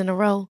 3 days in a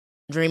row?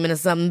 Dreaming of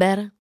something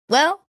better?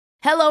 Well,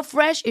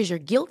 HelloFresh is your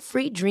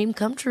guilt-free dream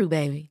come true,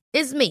 baby.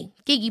 It's me,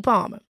 Keke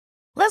Palmer.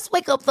 Let's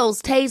wake up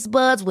those taste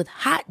buds with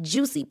hot,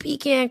 juicy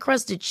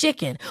pecan-crusted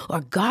chicken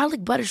or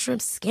garlic butter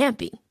shrimp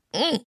scampi.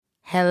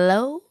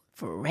 Hello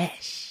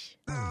Fresh.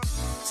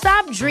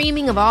 Stop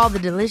dreaming of all the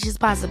delicious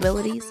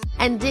possibilities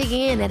and dig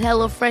in at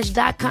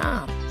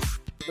HelloFresh.com.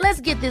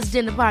 Let's get this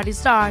dinner party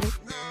started.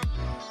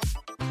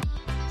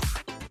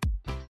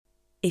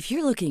 If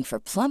you're looking for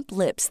plump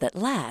lips that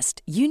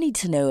last, you need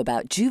to know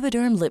about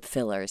Juvederm lip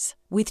fillers.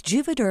 With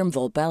Juvederm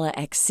Volbella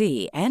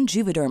XC and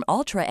Juvederm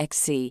Ultra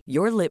XC,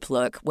 your lip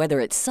look, whether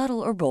it's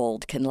subtle or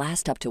bold, can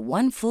last up to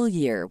 1 full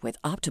year with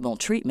optimal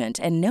treatment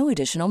and no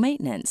additional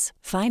maintenance.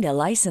 Find a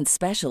licensed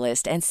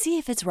specialist and see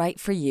if it's right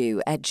for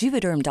you at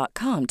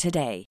Juvederm.com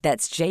today.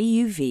 That's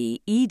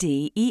JUVEDERM.com.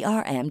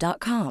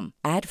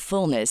 Add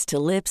fullness to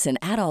lips in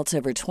adults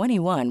over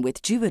 21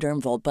 with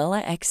Juvederm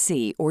Volbella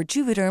XC or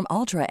Juvederm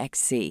Ultra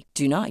XC.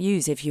 Do not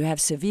use if you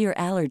have severe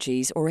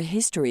allergies or a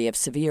history of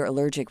severe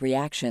allergic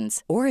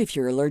reactions, or if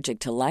you're allergic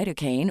to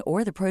lidocaine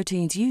or the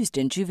proteins used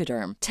in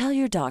Juvederm. Tell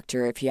your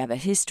doctor if you have a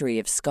history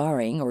of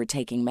scarring or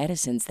taking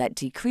medicines that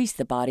decrease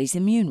the body's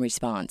immune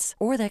response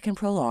or that can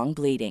prolong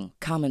bleeding.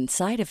 Common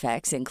side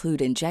effects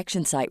include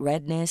injection site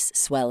redness,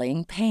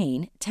 swelling,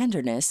 pain,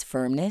 tenderness,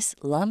 firmness,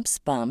 lumps,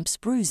 bumps,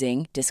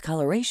 bruising,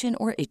 discoloration,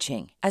 or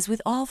itching. As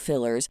with all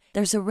fillers,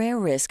 there's a rare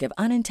risk of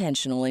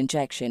unintentional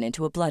injection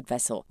into a blood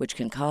vessel, which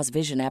can cause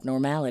vision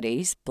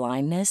abnormalities,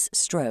 blindness,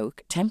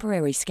 stroke,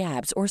 temporary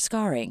scabs, or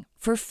scarring.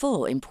 For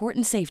full,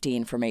 important safety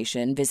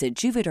information, visit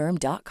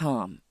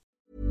Juvederm.com.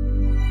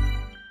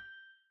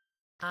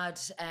 Had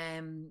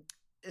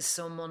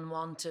someone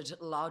wanted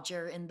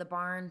lodger in the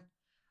barn,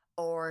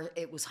 or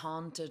it was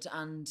haunted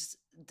and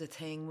the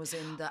thing was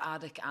in the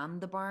attic and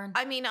the barn?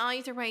 I mean,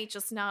 either way,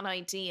 just not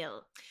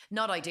ideal.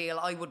 Not ideal.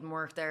 I wouldn't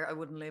work there. I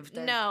wouldn't live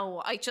there.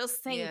 No, I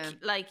just think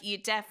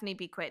you'd definitely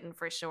be quitting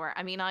for sure.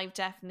 I mean, I've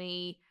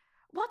definitely...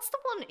 What's the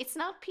one? It's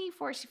not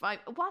P45.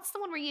 What's the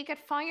one where you get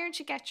fired,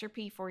 you get your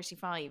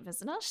P45,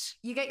 isn't it?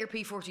 You get your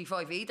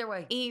P45 either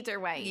way. Either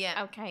way.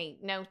 Yeah. Okay.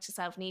 Note to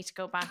self, need to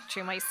go back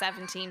through my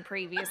 17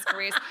 previous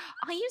careers.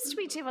 I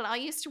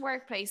used to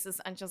work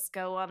places and just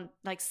go on,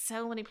 like,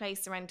 so many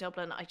places around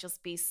Dublin. I'd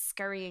just be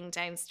scurrying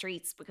down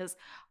streets because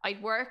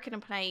I'd work in a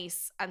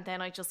place and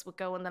then I just would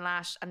go on the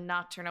lash and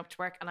not turn up to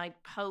work and I'd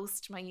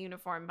post my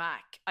uniform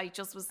back. I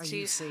just was Are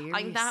you serious?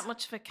 I'm that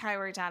much of a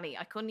coward, Ali.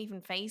 I couldn't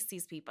even face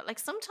these people. Like,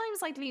 sometimes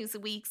I'd lose a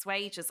week's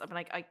wages. I'm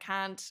like, I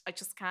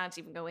just can't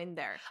even go in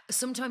there.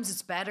 Sometimes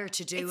it's better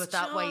to do it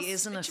that way,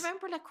 isn't it? Do you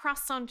remember like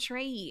Croissant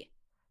Tree?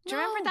 Do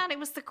you remember that? It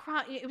was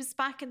it was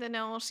back in the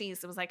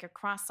noughties. It was like a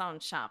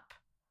croissant shop.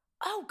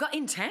 Oh, got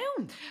in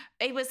town.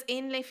 It was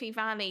in Liffey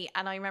Valley,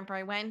 and I remember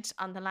I went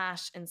on the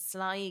lash in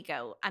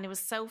Sligo, and it was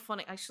so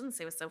funny. I shouldn't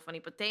say it was so funny,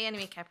 but they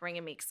anyway kept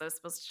ringing me because I was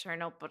supposed to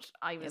turn up, but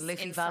I was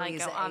Liffey in Valley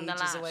Sligo is on the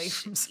ages lash. away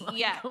from Sligo.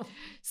 Yeah,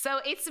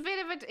 so it's a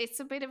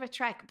bit of a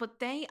trek. But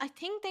I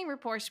think they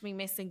reported me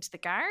missing to the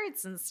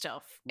guards and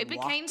stuff. It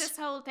became this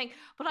whole thing.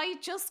 But I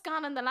had just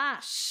gone on the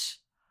lash.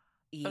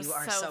 You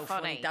are so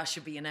funny. That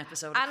should be an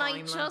episode. And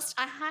of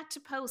I had to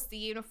post the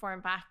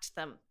uniform back to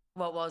them.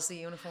 What was the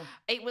uniform?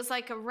 It was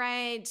like a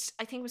red,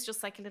 I think it was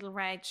just like a little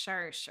red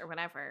shirt or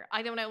whatever.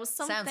 I don't know. It was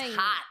something. Sounds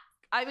hot.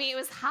 I mean, it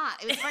was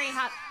hot. It was very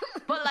hot.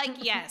 But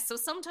like, yeah. So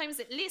sometimes,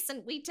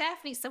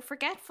 so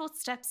forget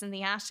footsteps in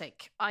the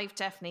attic. I've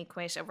definitely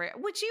quit over it.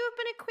 Would you have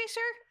been a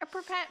quitter?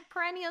 A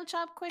perennial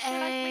job quitter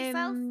like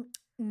myself?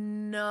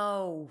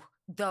 No.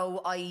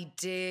 Though I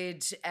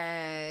did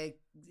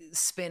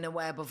spin a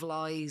web of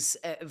lies,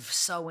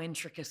 so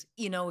intricate.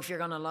 You know, if you're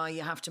going to lie,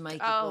 you have to make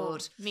it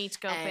good. Need to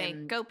go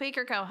big. Go big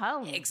or go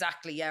home.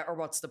 Exactly, yeah. Or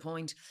what's the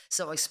point?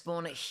 So I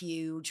spun a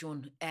huge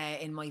one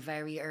in my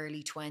very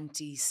early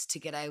 20s to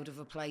get out of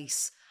a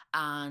place,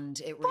 and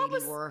it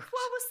really worked.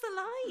 What was the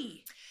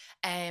lie?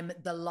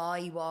 The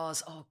lie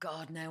was, oh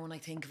God, now when I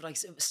think of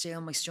it,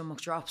 still my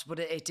stomach drops, but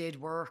it did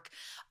work.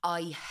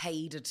 I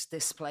hated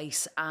this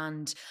place.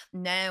 And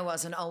now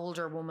as an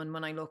older woman,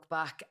 when I look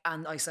back,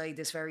 and I say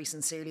this very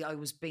sincerely, I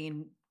was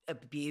being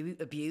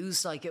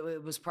abused. Like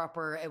it was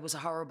proper, it was a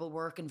horrible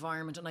work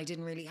environment, and I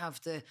didn't really have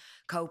the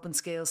coping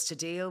skills to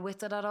deal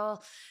with it at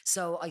all.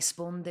 So I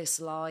spun this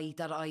lie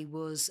that I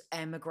was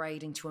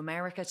emigrating to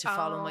America to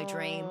follow my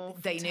dream.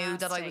 They knew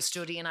that I was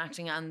studying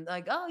acting, and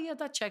like, oh yeah,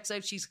 that checks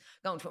out. She's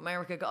going to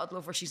America. God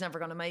love her. She's never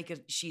going to make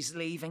it. She's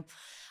leaving.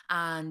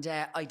 And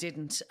I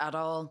didn't at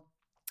all.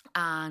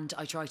 And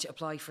I tried to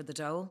apply for the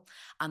dole,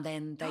 and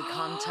then they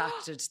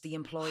contacted the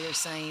employer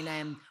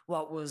saying,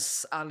 what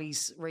was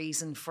Ali's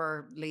reason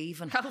for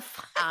leaving?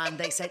 And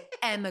they said,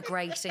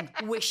 emigrating,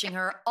 wishing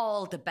her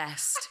all the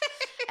best.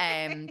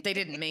 They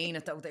didn't mean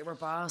it though, they were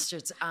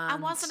bastards.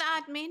 And was it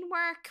admin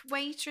work,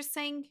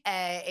 waitressing?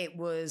 It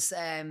was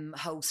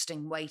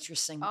hosting,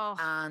 waitressing.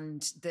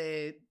 And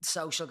the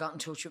social got in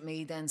touch with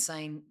me then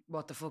saying,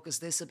 what the fuck is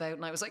this about?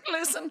 And I was like,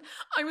 listen,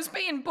 I was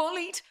being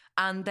bullied.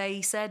 And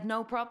they said,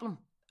 no problem.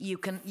 You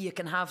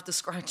can have the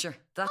scratcher.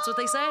 That's what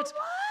they said. Wow.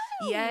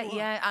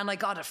 Yeah. And I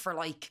got it for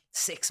like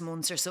 6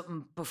 months or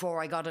something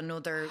before I got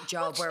another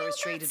job where I was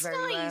treated very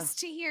well. It's nice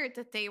to hear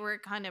that they were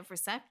kind of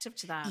receptive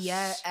to that.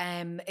 Yeah,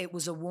 it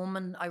was a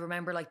woman. I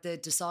remember like the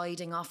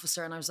deciding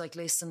officer, and I was like,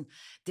 listen,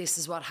 this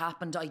is what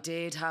happened. I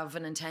did have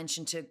an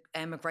intention to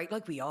emigrate,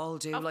 like we all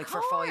do, Of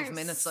for course. 5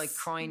 minutes, like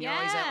crying your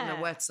eyes out on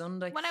a wet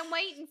Sunday. When I'm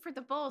waiting for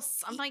the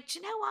bus, I'm like, do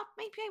you know what?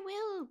 Maybe I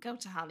will go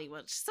to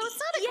Hollywood. So it's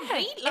not a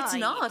complete lie. It's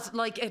not.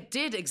 Like, it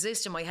did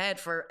exist in my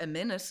head for a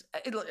minute.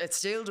 It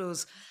still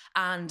does.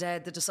 And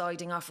the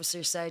deciding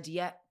officer said,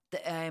 yeah,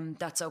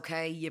 that's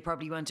okay. You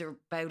probably went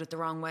about it the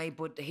wrong way,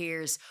 but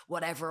here's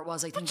whatever it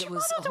was. I think it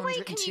was €102. What other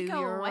way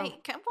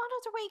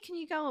can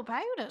you go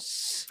about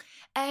it?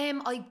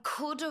 I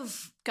could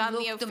have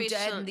looked them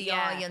dead in the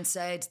eye and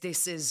said,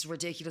 this is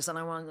ridiculous and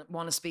I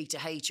want to speak to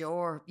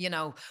HR, you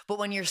know. But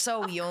when you're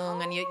so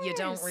young and you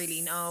don't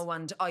really know,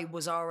 and I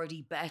was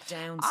already bet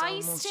down so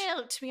much.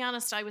 To be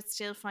honest, I would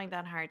still find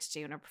that hard to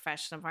do in a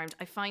professional environment.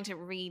 I find it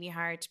really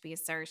hard to be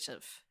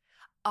assertive.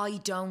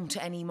 I don't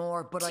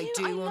anymore, but I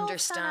do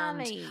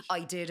understand. I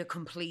did a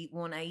complete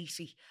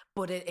 180,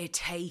 but it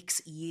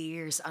takes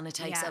years, and it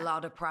takes a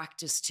lot of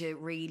practice to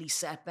really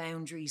set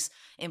boundaries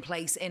in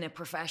place in a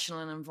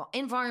professional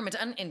environment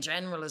and in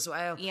general as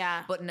well.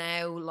 Yeah. But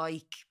now,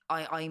 like,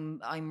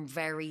 I'm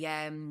very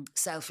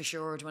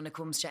self-assured when it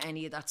comes to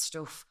any of that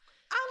stuff.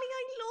 Ali,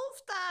 I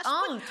love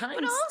that. Thanks.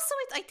 But also,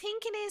 I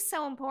think it is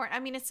so important.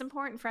 I mean, it's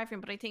important for everyone,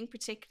 but I think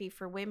particularly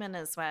for women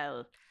as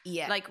well.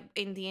 Yeah. Like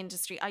in the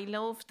industry, I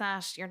love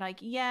that you're like,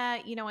 yeah,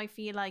 you know, I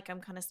feel like I'm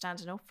kind of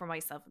standing up for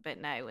myself a bit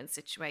now in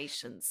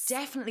situations.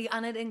 Definitely.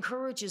 And it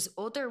encourages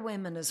other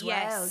women as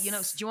well. You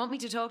know, so do you want me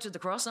to talk to the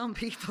cross-on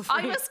people?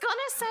 I was going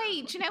to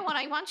say, do you know what?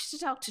 I want you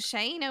to talk to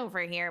Shane over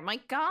here. My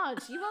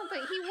God, he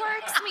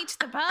works me to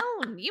the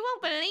bone. You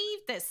won't believe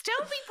this.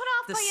 Don't be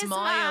put off by his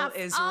laugh.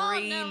 The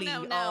smile is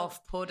really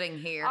off-putting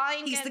here.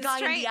 He's the guy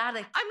in the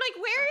attic. I'm like,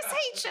 where's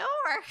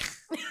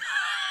HR?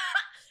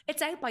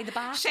 It's out by the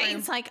bathroom.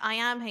 Shane's like, I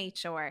am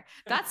HR.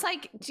 That's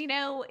like, do you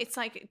know, it's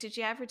like, did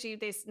you ever do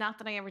this? Not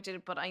that I ever did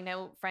it, but I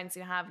know friends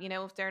who have, you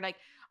know, if they're like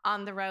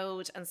on the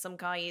road and some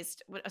guy is,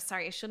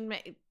 sorry, I shouldn't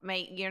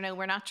make, you know,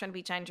 we're not trying to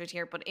be gendered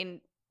here, but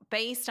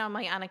based on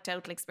my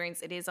anecdotal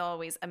experience, it is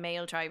always a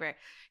male driver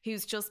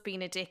who's just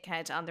been a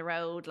dickhead on the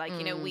road, like,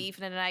 you know,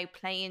 weaving in and out,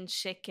 playing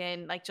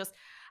chicken, like just,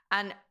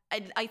 and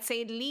I'd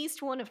say at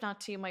least one, if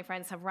not two, of my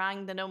friends have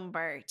rang the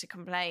number to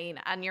complain,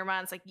 and your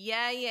man's like,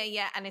 yeah.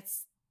 And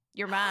it's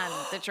your man,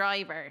 the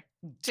driver,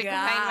 to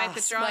complain about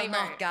the driver.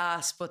 Well, not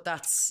gas, but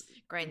that's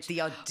Grinch.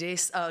 The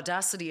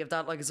audacity of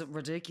that, like, is it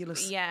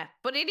ridiculous? Yeah,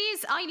 but it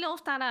is. I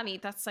love that, Ali.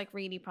 That's like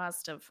really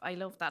positive. I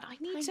love that.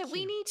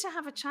 We need to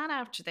have a chat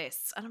after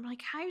this. And I'm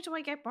like, how do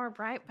I get more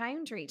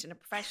boundaried in a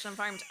professional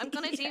environment? I'm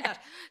going to do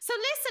that. So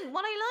listen,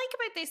 what I like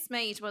about this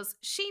maid was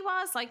she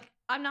was like,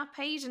 I'm not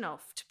paid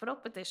enough to put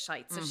up with this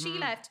shite. So she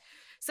left.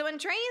 So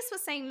Andreas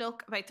was saying,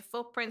 look, about the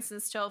footprints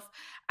and stuff.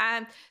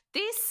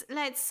 This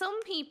led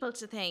some people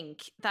to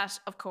think that,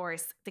 of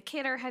course, the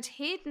killer had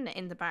hidden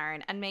in the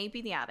barn and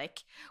maybe the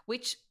attic,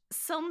 which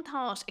some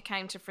thought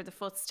accounted for the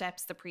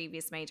footsteps the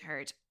previous maid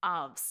heard.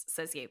 Ovs,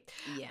 says you.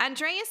 Yeah.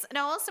 Andreas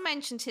also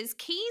mentioned his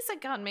keys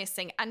had gone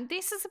missing, and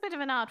this is a bit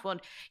of an odd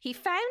one. He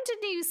found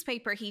a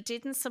newspaper he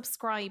didn't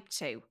subscribe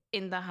to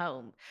in the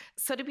home.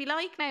 So it'd be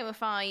like now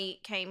if I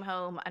came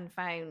home and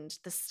found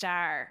the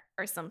Star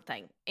or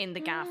something in the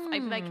gaff.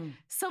 I'd be like,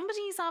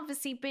 somebody's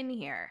obviously been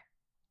here.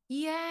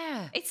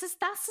 Yeah.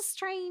 That's a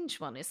strange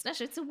one, isn't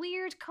it? It's a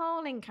weird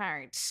calling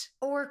card.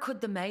 Or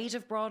could the maid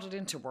have brought it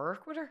into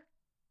work with her?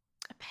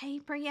 A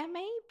paper, yeah,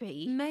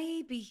 maybe.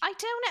 Maybe. I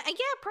don't know.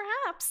 Yeah,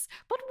 perhaps.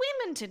 But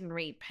women didn't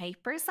read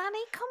papers, Annie.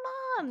 Come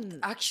on.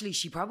 Actually,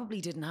 she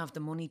probably didn't have the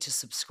money to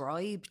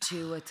subscribe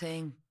to a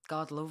thing.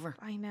 God love her.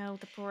 I know,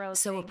 the poor old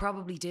So thing. it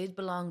probably did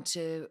belong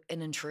to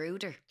an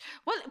intruder.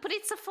 Well, but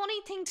it's a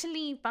funny thing to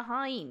leave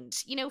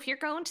behind. You know, if you're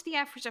going to the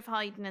effort of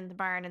hiding in the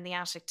barn in the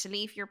attic, to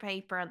leave your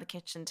paper on the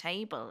kitchen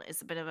table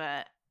is a bit of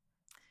a...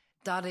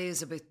 That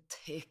is a bit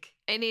thick.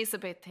 It is a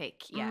bit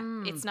thick, yeah.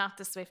 It's not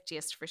the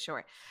swiftiest for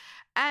sure.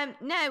 Now,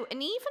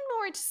 an even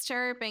more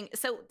disturbing...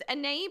 So a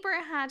neighbour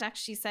had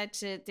actually said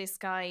to this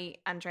guy,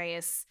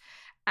 Andreas,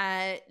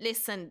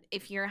 listen,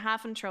 if you're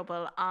having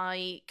trouble,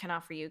 I can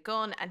offer you a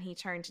gun. And he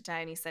turned it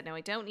down. He said, no,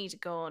 I don't need a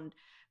gun.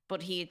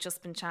 But he had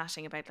just been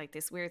chatting about like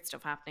this weird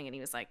stuff happening. And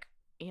he was like,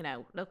 you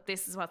know, look,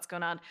 this is what's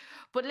going on.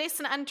 But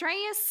listen,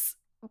 Andreas,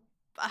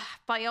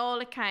 by all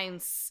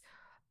accounts,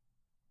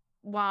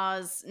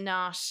 was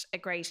not a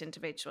great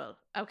individual.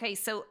 Okay,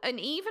 so an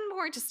even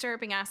more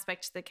disturbing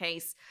aspect to the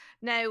case.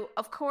 Now,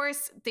 of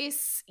course,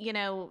 this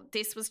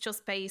was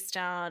just based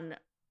on,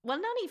 well,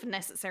 not even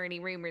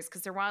necessarily rumours,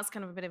 because there was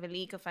kind of a bit of a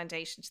legal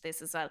foundation to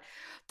this as well.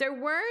 There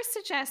were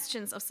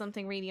suggestions of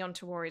something really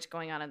untoward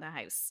going on in the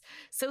house.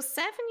 So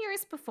 7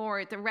 years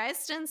before, the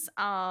residents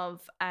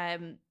of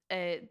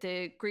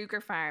the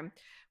Kruger farm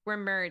were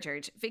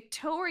murdered.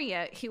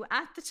 Victoria, who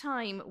at the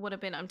time would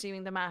have been, I'm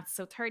doing the maths,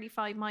 so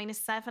 35 minus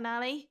 7,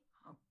 Ali?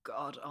 Oh,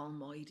 God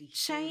almighty.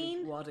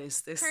 Shane? What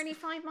is this?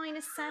 35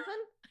 minus 7?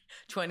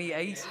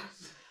 28.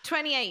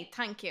 28.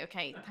 Thank you.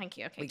 Okay. Thank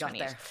you. Okay. We got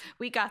 28. there.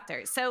 We got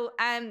there. So,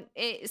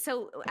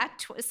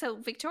 so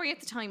Victoria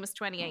at the time was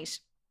 28.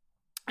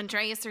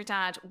 Andreas, her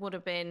dad, would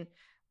have been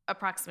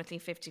approximately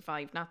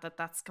 55. Not that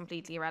that's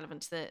completely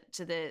irrelevant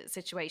to the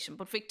situation,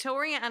 but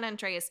Victoria and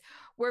Andreas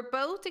were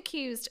both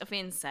accused of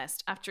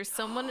incest after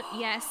someone,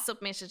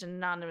 submitted an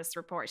anonymous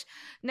report.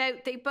 Now,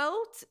 they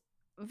both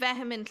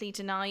vehemently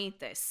denied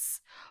this,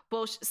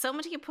 but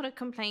somebody had put a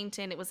complaint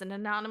in. It was an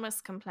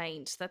anonymous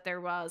complaint that there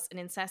was an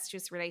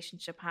incestuous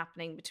relationship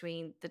happening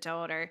between the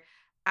daughter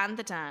and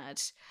the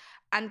dad.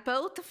 And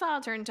both the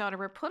father and daughter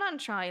were put on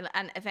trial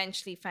and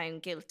eventually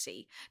found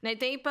guilty. Now,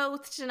 they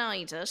both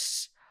denied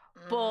it,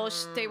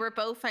 but they were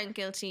both found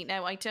guilty.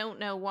 Now, I don't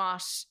know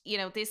what,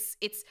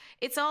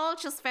 it's all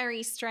just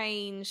very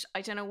strange.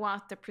 I don't know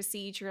what the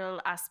procedural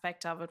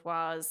aspect of it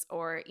was,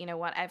 or,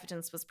 what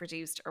evidence was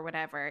produced or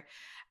whatever.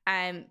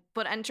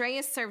 But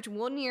Andreas served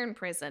 1 year in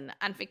prison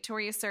and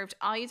Victoria served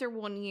either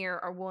 1 year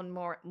or 1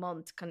 more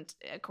month,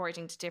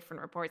 according to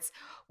different reports,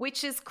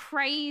 which is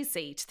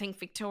crazy to think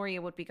Victoria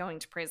would be going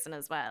to prison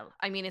as well.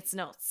 I mean, it's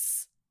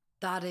nuts.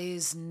 That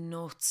is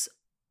nuts,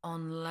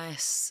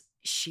 unless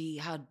she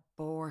had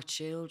bore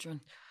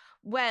children.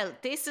 Well,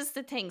 this is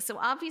the thing. So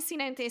obviously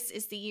now this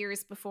is the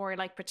years before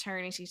like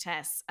paternity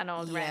tests and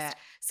all the rest.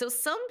 So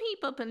some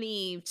people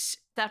believed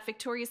that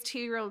Victoria's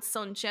 2-year-old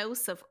son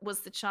Joseph was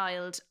the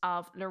child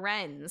of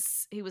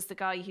Lorenz, who was the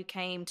guy who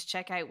came to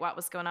check out what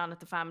was going on at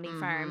the family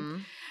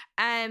farm.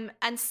 And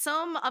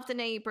some of the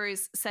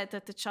neighbours said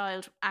that the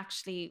child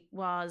actually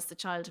was the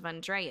child of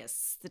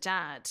Andreas, the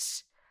dad.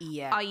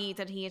 Yeah. I.e.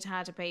 that he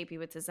had a baby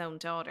with his own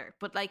daughter.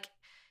 But like,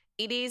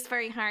 it is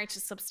very hard to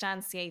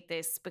substantiate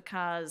this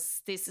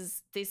because this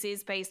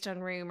is based on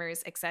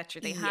rumours,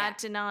 etc. They had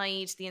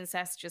denied the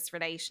incestuous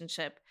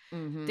relationship.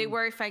 They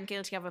were found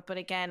guilty of it, but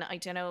again, I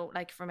don't know,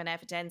 like from an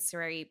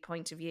evidentiary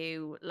point of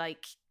view,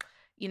 like,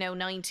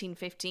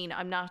 1915,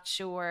 I'm not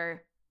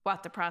sure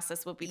what the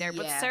process would be there.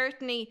 But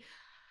certainly,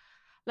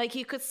 like,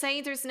 you could say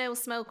there's no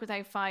smoke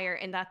without fire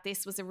in that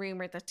this was a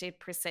rumour that did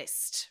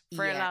persist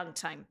for a long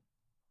time.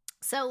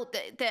 So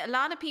a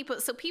lot of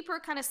people, so people are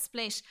kind of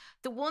split.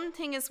 The one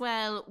thing as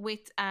well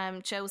with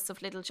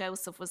little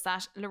Joseph, was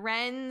that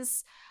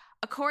Lorenz,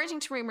 according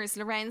to rumours,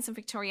 Lorenz and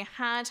Victoria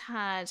had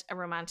a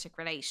romantic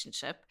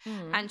relationship,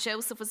 and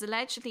Joseph was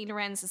allegedly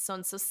Lorenz's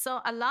son.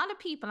 So a lot of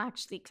people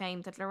actually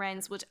claim that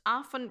Lorenz would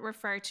often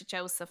refer to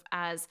Joseph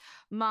as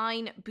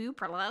mein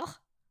Buberl,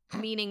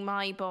 meaning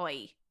my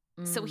boy.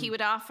 So he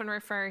would often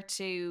refer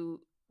to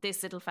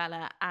this little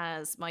fella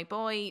as my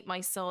boy,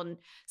 my son.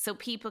 So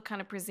people kind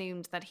of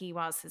presumed that he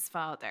was his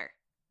father.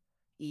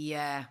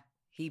 Yeah,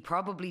 he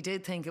probably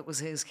did think it was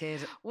his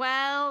kid.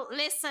 Well,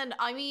 listen,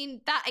 I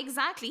mean, that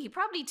exactly. He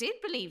probably did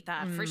believe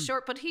that for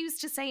sure. But who's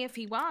to say if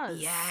he was?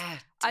 Yeah.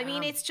 I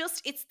mean, it's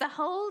the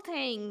whole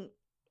thing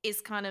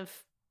is kind of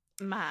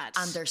mad.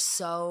 And they're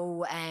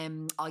so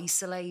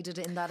isolated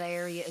in that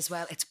area as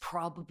well. It's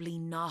probably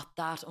not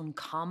that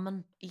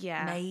uncommon.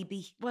 Yeah.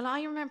 Maybe. Well,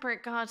 I remember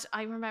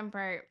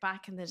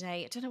back in the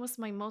day, I don't know, was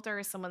my mother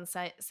or someone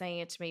saying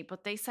it to me,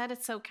 but they said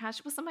it so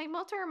casual. Was it my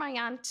mother or my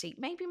auntie?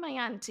 Maybe my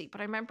auntie, but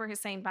I remember her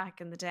saying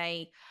back in the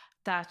day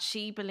that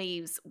she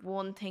believes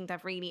one thing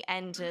that really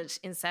ended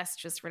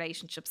incestuous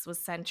relationships was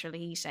central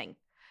heating.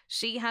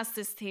 She has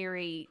this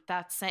theory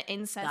that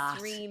incest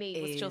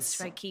really was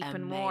just about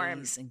keeping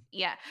warm.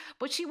 Yeah.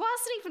 But she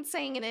wasn't even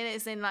saying it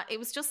as in like, it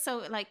was just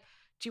so like,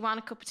 do you want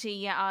a cup of tea?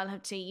 Yeah, I'll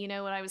have tea. You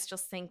know what I was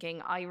just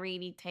thinking? I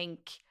really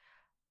think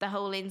the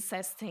whole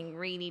incest thing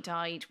really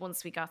died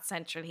once we got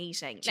central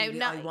heating. Julie,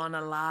 now, I want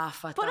to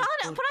laugh at but that.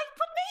 but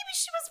maybe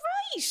she was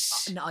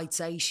right. No, I'd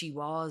say she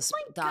was.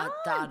 My That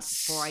God.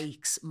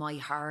 breaks my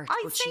heart.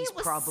 I'd but say she's it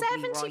was probably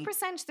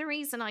 70% right. the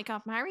reason I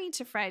got married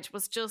to Fred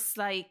was just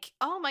like,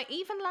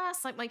 even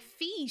last night, my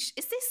feet,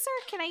 is this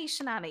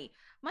circulation, Annie?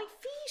 My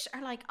feet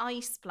are like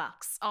ice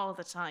blocks all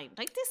the time.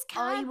 Like, this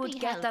can't I would be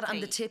get that on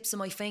healthy. the tips of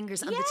my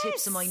fingers and the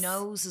tips of my Yes.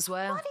 nose as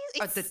well. What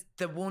is- Or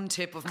the one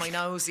tip of my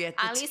nose, yeah.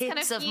 The Ali's kind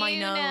tips of of my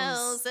few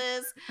nose.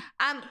 noses.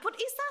 But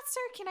is that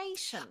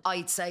circulation?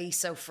 I'd say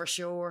so for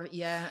sure,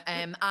 yeah.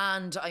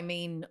 And I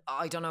mean,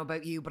 I don't know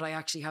about you, but I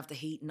actually have the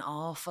heating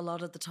off a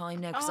lot of the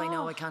time now because I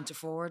know Oh. I can't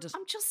afford it.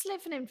 I'm just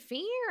living in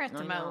fear at the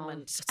I know.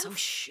 moment. It's so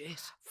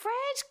shit.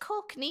 Fred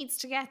Cook needs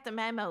to get the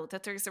memo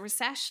that there's a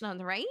recession on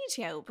the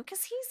radio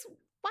because he's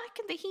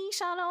whacking the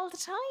heat on all the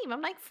time. I'm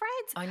like, Fred,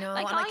 I know,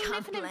 like and I I'm can't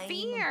living in blame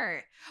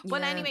fear.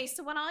 Well, Yeah. anyway,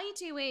 so what I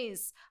do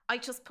is I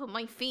just put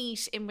my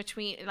feet in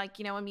between, like,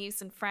 I'm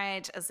using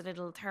Fred as a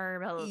little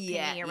thermal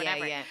thingy or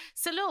whatever. Yeah.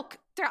 So look,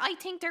 I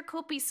think there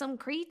could be some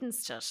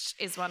credence to it,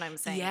 is what I'm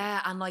saying.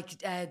 Yeah, and like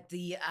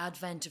the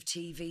advent of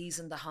TVs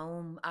in the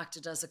home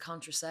acted as a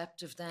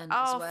contraceptive then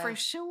Oh, as well. for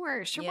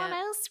sure. Sure, Yeah. what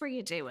else were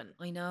you doing?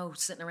 I know,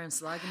 sitting around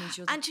slagging each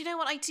other. And you know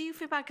what? I do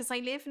feel bad because I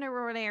live in a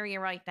rural area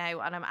right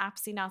now, and I'm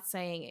absolutely not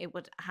saying it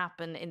would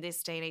happen in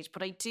this day and age,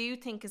 but I do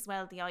think as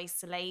well the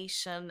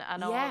isolation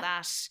and all Yeah.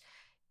 that.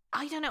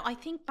 I don't know. I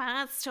think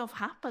bad stuff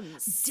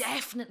happens.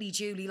 Definitely,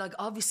 Julie. Like,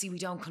 obviously, we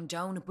don't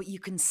condone it, but you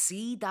can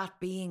see that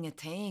being a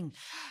thing.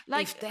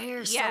 Like, if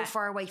they're yeah. so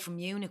far away from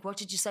Munich, what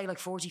did you say, like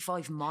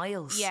 45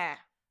 miles? Yeah.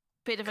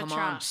 Bit of a Come on.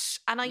 trot.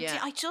 And Yeah.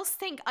 I just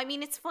think, I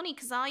mean, it's funny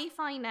because I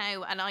find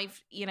now, and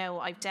I've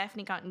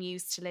definitely gotten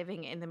used to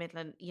living in the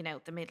middle of,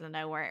 the middle of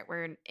nowhere.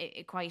 We're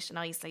in quite an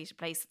isolated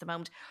place at the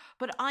moment.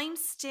 But I'm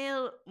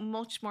still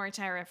much more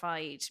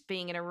terrified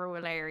being in a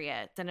rural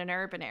area than an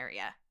urban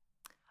area.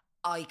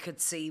 I could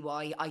see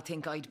why. I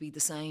think I'd be the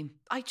same.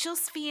 I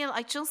just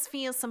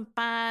feel some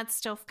bad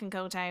stuff can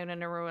go down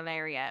in a rural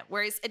area.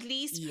 Whereas at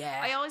least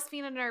Yeah. I always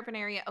feel in an urban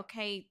area,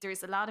 okay,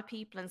 there's a lot of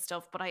people and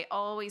stuff, but I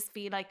always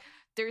feel like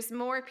there's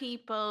more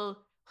people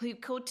who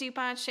could do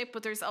bad shit,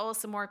 but there's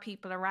also more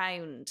people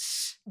around.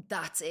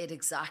 That's it,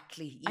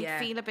 exactly. Yeah. I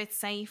feel a bit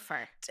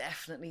safer.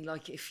 Definitely.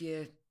 Like, if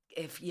you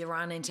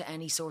ran into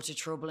any sort of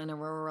trouble in a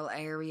rural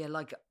area,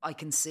 like, I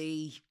can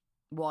see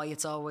why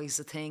it's always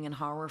a thing in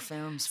horror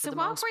films for So the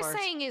what most we're part.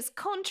 saying is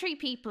country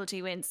people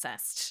do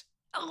incest.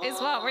 Is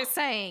what we're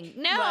saying.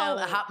 No. Well,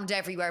 it happened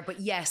everywhere, but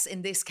yes,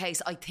 in this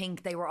case, I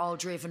think they were all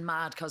driven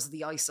mad because of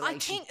the isolation. I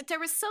think there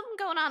was something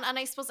going on, and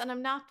I suppose, and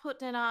I'm not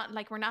putting it on,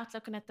 like, we're not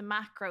looking at the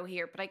macro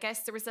here, but I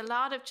guess there was a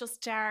lot of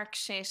just dark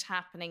shit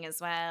happening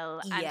as well.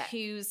 And Yeah.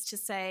 who's to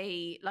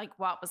say, like,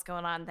 what was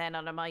going on then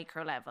on a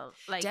micro level?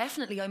 Like,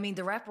 Definitely. I mean,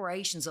 the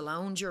reparations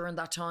alone during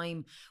that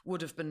time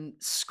would have been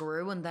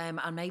screwing them,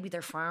 and maybe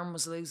their farm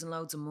was losing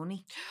loads of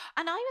money.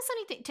 and I was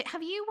only thinking,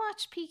 have you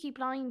watched Peaky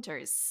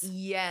Blinders?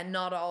 Yeah,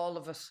 not all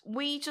of it.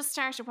 We just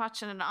started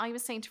watching it, and I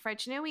was saying to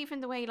Fred,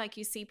 even the way, like,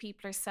 you see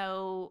people are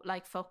so,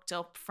 like, fucked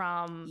up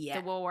from Yeah.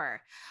 the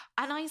war.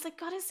 And I was like,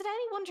 God, is it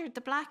any wonder the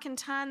black and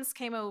tans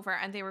came over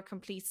and they were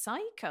complete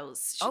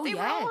psychos? Oh, They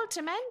yeah. were all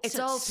demented. It's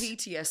all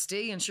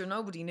PTSD, and sure,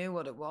 nobody knew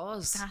what it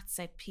was. That's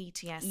it,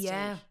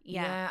 PTSD.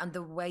 Yeah, and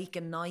the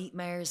waking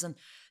nightmares, and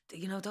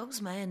those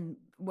men.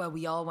 Well,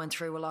 we all went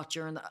through a lot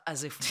during,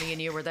 as if me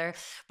and you were there,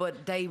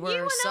 but they were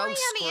You and so I, Annie,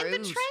 screwed.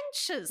 in the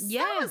trenches.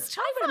 Yeah, That was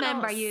tough I on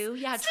remember us. you.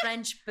 You had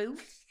trench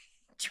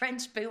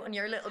boot on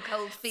your little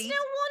cold feet. It's no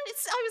wonder.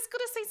 I was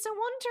going to say, it's no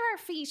wonder our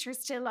feet are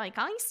still like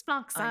ice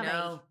blocks, I Annie.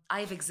 know. I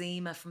have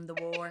eczema from the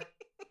war.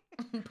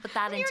 Put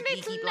that And your into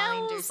Peaky little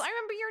Blinders. nose. I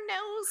remember your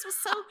nose was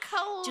so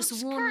cold.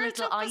 Just one curled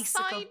little up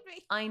icicle. beside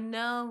me. I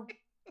know.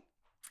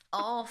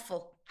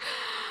 Awful.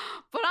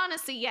 But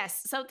honestly,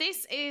 yes. So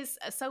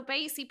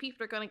basically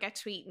people are going to get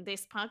tweeting.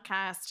 This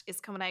podcast is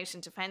coming out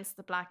in defence of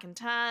the black and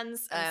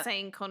tans and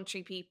saying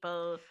country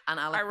people And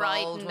Alec are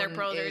riding their Baldwin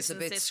brothers is a and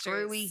bit sisters.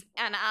 screwy.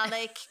 And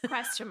Alec,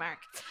 question mark.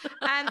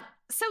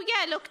 So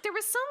yeah, look, there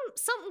was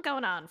something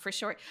going on for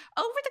sure.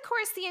 Over the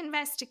course of the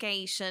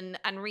investigation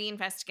and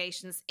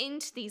reinvestigations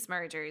into these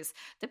murders,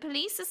 the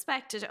police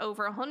suspected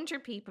over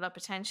 100 people of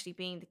potentially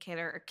being the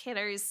killer or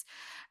killers.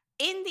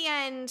 In the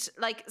end,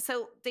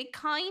 so they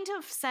kind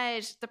of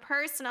said the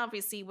person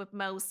obviously with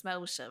most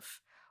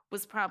motive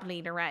was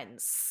probably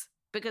Lorenz.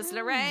 Because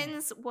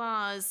Lorenz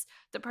was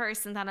the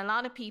person that a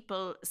lot of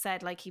people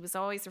said, like, he was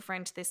always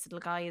referring to this little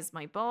guy as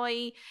my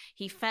boy.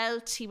 He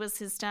felt he was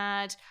his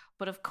dad.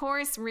 But of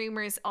course,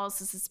 rumours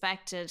also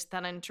suspected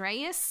that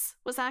Andreas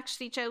was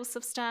actually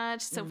Joseph's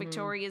dad, so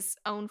Victoria's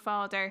own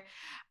father.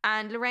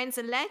 And Lorenz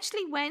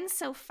allegedly went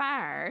so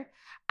far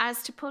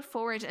as to put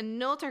forward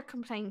another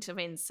complaint of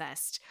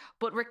incest,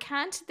 but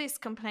recanted this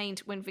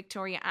complaint when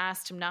Victoria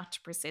asked him not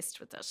to persist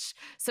with it.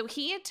 So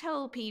he had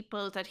told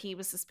people that he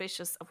was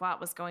suspicious of what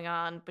was going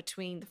on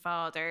between the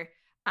father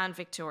and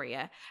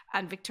Victoria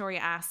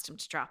asked him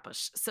to drop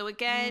it. So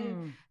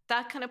again,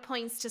 that kind of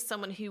points to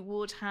someone who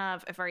would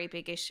have a very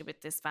big issue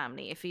with this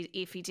family if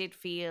he did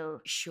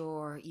feel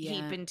sure, yeah,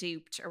 he'd been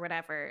duped or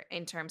whatever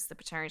in terms of the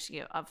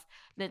paternity of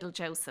little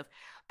Joseph.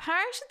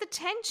 Part of the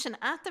tension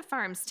at the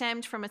farm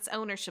stemmed from its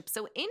ownership.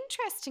 So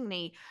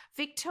interestingly,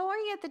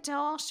 Victoria, the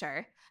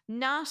daughter,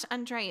 not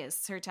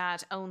Andreas, her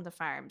dad, owned the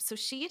farm. So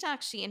she had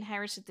actually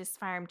inherited this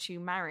farm through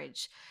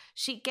marriage.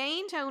 She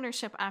gained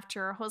ownership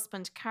after her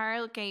husband,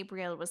 Carl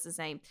Gabriel was his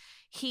name.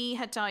 He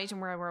had died in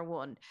World War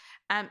One.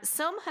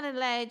 Some had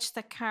alleged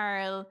that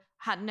Carl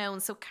had known.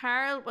 So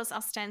Carl was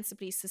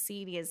ostensibly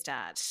Cecilia's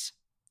dad.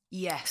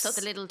 Yes. So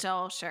the little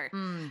daughter,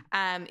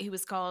 who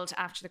was called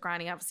after the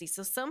granny, obviously.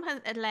 So some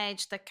had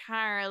alleged that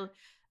Carl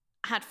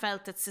had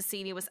felt that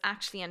Cecilia was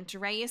actually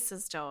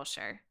Andreas's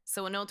daughter.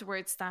 So in other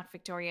words, that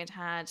Victoria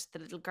had the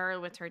little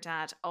girl with her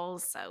dad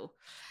also,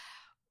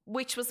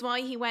 which was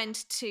why he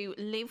went to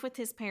live with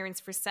his parents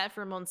for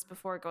several months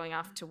before going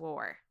off to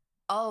war.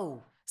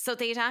 Oh. So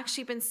they'd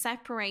actually been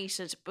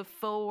separated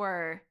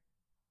before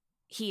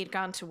he had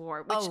gone to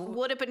war, which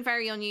would have been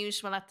very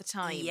unusual at the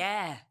time.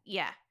 Yeah.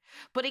 Yeah.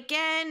 But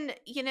again,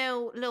 you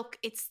know, look,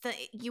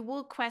 you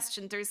would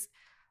question,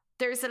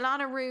 there's a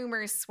lot of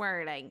rumours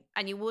swirling,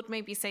 and you would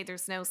maybe say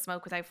there's no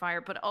smoke without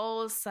fire, but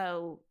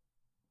also,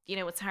 you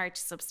know, it's hard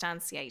to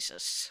substantiate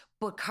it.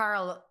 But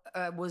Carl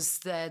was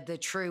the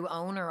true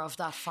owner of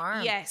that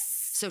farm.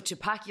 Yes. So to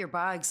pack your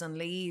bags and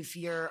leave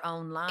your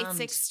own land. It's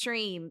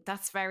extreme.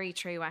 That's very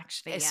true,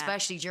 actually.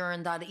 Especially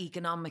during that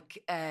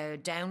economic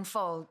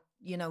downfall,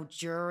 you know,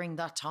 during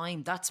that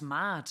time. That's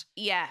mad.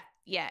 Yeah.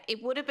 Yeah,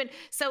 it would have been.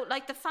 So,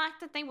 like, the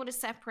fact that they would have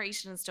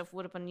separated and stuff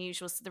would have been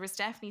unusual. So there was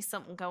definitely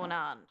something going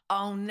on.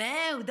 Oh,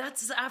 no.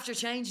 That's after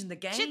changing the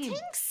game. Do you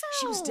think so?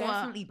 She was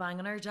definitely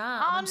banging her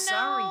dad. Oh, I'm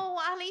sorry. No,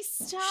 Ali,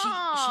 stop. She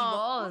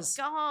was.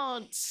 Oh,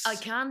 God. I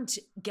can't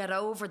get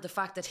over the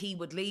fact that he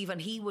would leave, and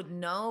he would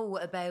know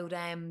about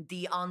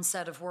the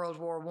onset of World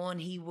War One.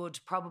 He would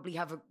probably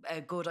have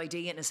a good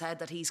idea in his head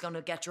that he's going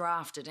to get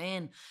drafted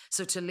in.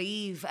 So to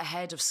leave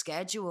ahead of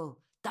schedule,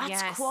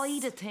 that's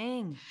quite a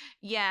thing.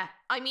 Yeah.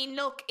 I mean,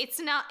 look, it's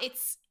not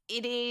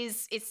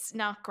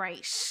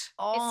great.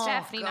 Oh, it's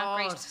definitely not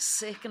great.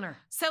 Sickener.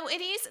 So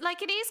it is kind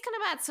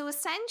of bad. So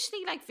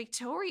essentially, like,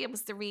 Victoria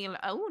was the real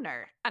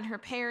owner and her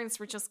parents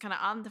were just kind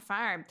of on the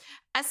farm.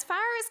 As far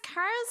as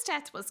Carl's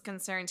death was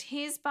concerned,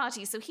 his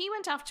body, so he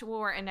went off to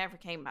war and never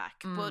came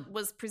back, but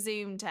was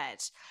presumed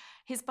dead.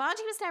 His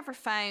body was never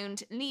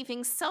found,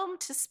 leaving some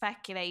to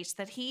speculate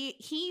that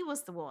he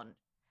was the one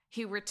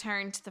who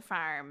returned to the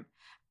farm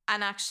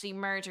and actually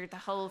murdered the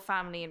whole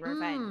family in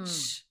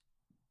revenge.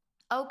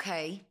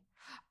 Okay.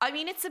 I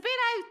mean, it's a bit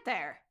out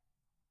there.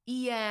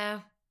 Yeah.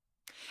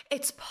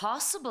 It's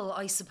possible,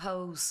 I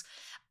suppose.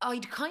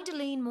 I'd kind of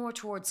lean more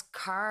towards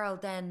Carl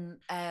than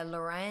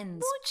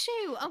Lorenz. Would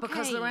you? Okay.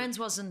 Because Lorenz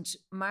wasn't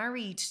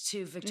married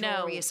to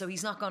Victoria, so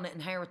he's not going to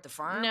inherit the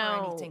farm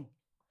or anything.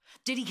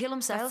 Did he kill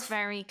himself? That's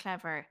very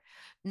clever.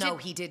 No,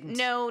 he didn't.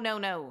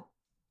 No.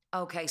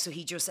 Okay, so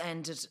he just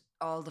ended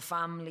all the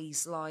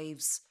family's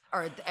lives,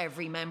 or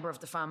every member of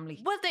the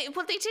family. Well, they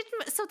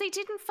didn't. So they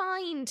didn't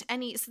find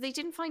any. So they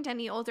didn't find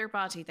any other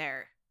body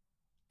there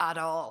at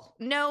all.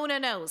 No.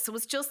 So it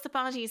was just the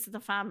bodies of the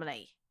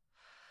family.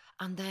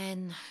 And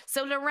then,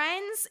 so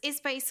Lorenz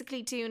is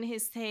basically doing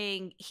his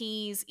thing.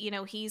 He's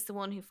the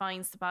one who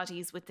finds the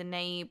bodies with the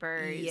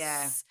neighbours.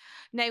 Yeah.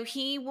 Now,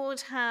 he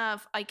would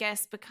have, I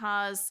guess,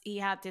 because he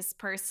had this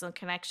personal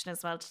connection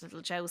as well to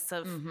little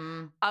Joseph,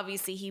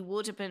 obviously he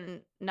would have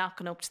been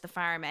knocking up to the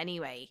farm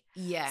anyway.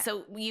 Yeah.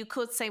 So you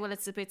could say, well,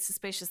 it's a bit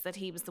suspicious that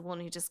he was the one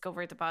who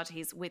discovered the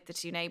bodies with the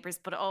two neighbours,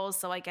 but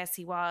also I guess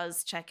he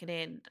was checking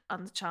in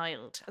on the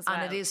child as well.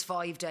 And it is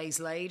 5 days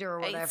later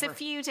or whatever. It's a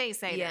few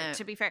days later,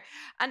 to be fair.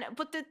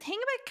 But the thing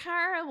about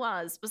Cara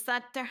was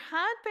that there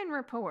had been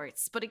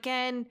reports, but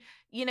again,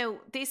 you know,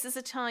 this is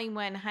a time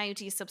when how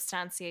do you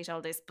substantiate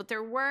all this? But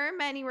there were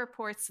many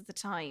reports at the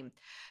time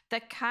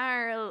that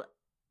Carl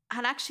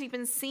had actually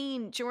been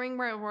seen during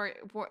World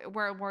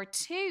War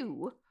II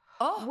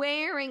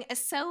wearing a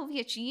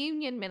Soviet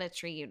Union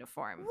military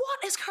uniform.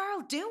 What is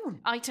Carl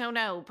doing? I don't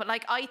know, but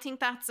like I think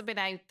that's a bit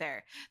out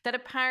there. That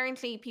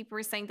apparently people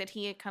were saying that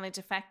he had kind of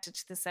defected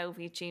to the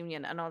Soviet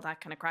Union and all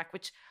that kind of crack,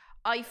 which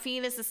I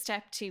feel is a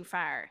step too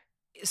far.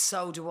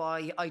 So do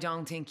I. I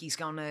don't think he's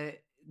gonna.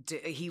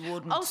 He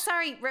wouldn't. Oh,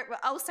 sorry.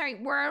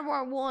 World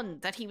War One.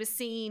 That he was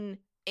seen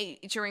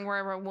during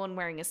World War One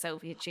wearing a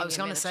Soviet Union. I was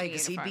going to say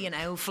because he'd be an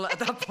outfit at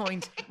that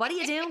point. What are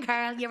you doing,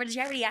 Carl? You're a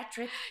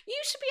geriatric.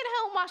 You should be at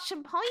home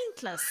watching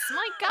Pointless.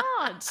 My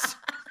God.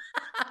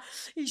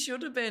 He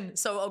should have been.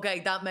 So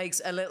okay, that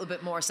makes a little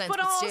bit more sense.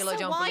 But also, still, I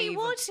don't believe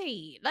why would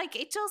he? Like,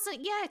 it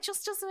doesn't. Yeah, it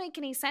just doesn't make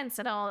any sense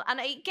at all.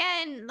 And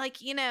again,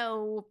 like, you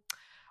know,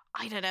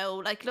 I don't know.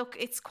 Like, look,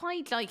 it's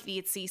quite likely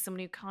you'd see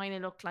someone who kind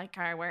of looked like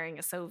her wearing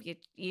a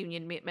Soviet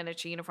Union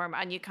military uniform,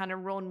 and you kind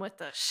of run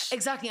with it.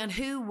 Exactly. And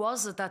who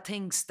was it that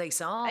thinks they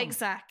saw him?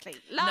 Exactly.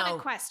 Lot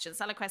of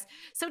questions.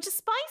 So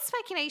despite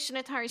speculation,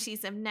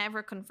 authorities have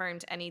never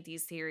confirmed any of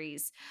these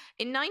theories.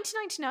 In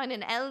 1999,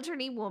 an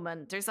elderly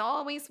woman, there's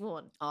always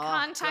one,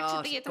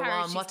 contacted the authorities. Go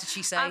on, what did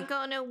she say? I'm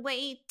going to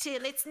wait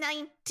till it's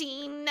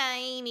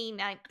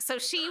 1999. So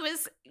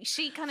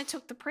she kind of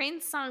took the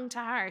Prince song to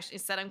heart. She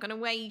said, I'm going to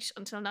wait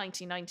until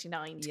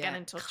 1999 to get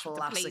in touch with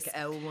the police. Classic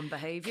L1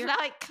 behaviour.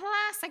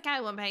 Classic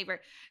L1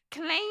 behaviour.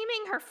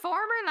 Claiming her former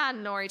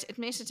landlord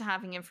admitted to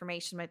having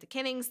information about the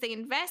killings, they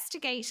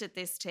investigated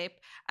this tip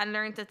and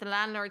learned that the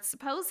landlord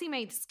supposedly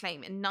made this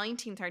claim in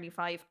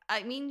 1935.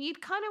 I mean,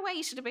 you'd kind of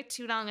waited a bit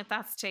too long at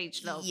that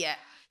stage, love. Yeah.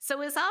 So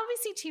it was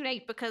obviously too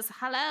late because,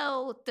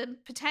 the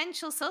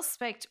potential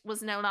suspect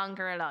was no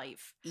longer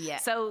alive. Yeah.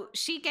 So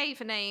she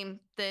gave a name,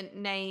 the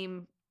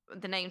named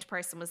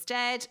person was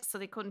dead, so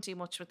they couldn't do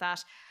much with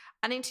that.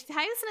 And in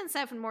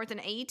 2007, more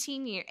than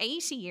 80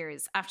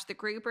 years after the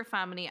Gruber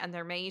family and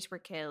their maid were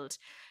killed,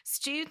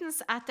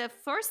 students at the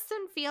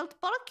Furstenfeld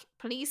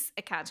Police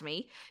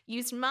Academy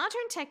used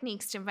modern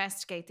techniques to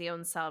investigate the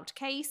unsolved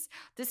case.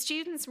 The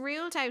students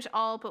ruled out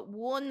all but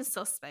one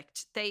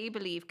suspect they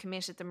believe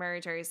committed the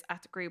murders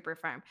at the Gruber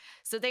farm.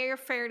 So they are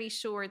fairly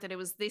sure that it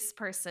was this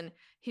person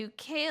who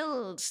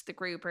killed the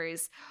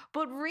Grubers.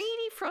 But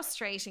really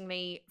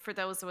frustratingly, for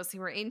those of us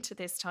who are into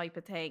this type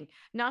of thing,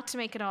 not to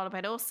make it all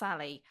about us,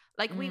 Sally,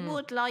 like we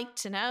would like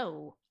to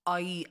know.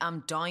 I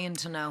am dying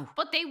to know.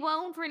 But they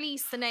won't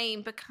release the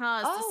name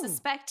because the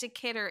suspected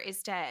killer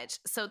is dead.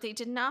 So they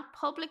did not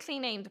publicly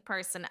name the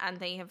person, and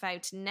they have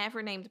vowed to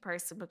never name the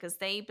person because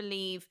they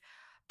believe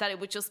that it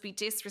would just be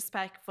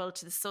disrespectful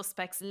to the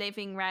suspect's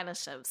living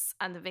relatives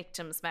and the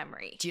victim's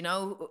memory. Do you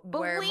know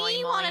where my mind went? But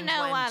we want to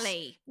know,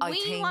 Ali.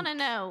 We want to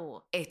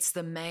know. It's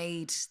the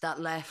maid that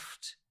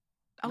left.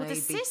 Oh, maybe. The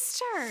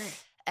sister.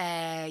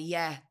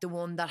 Yeah, the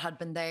one that had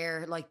been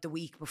there like the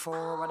week before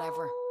or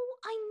whatever.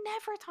 I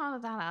never thought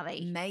of that,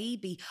 Ali.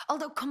 Maybe.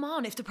 Although, come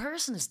on, if the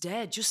person is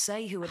dead, just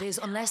say who it is,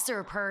 unless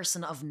they're a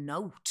person of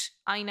note.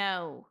 I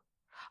know.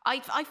 I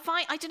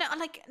find, I don't know,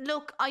 like,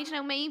 look, I don't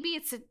know, maybe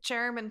it's a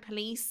German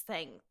police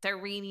thing. They're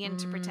really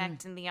into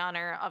protecting the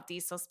honour of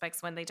these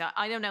suspects when they die.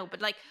 I don't know, but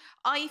like,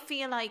 I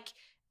feel like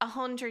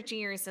 100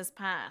 years has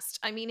passed.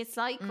 I mean, it's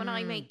like when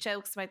I make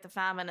jokes about the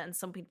famine and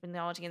some people in the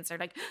audience are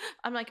like,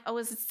 I'm like, oh,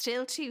 is it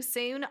still too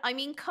soon? I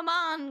mean, come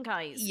on,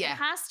 guys. Yeah. It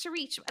has to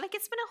reach, like,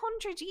 it's been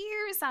 100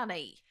 years,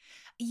 Ali.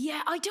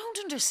 Yeah, I don't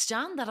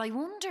understand that. I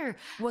wonder,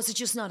 was it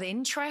just not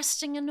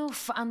interesting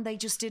enough and they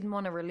just didn't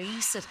want to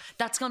release it?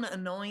 That's going to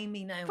annoy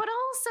me now. But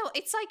also,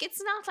 it's like,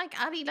 it's not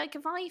like, Ali, like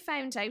if I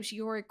found out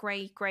your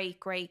great,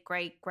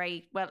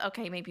 well,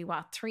 okay, maybe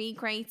what, 3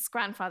 greats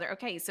grandfather.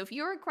 Okay, so if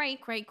your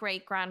great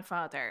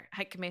grandfather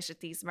had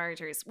committed these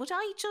murders, would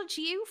I judge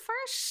you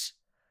first?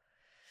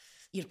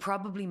 You'd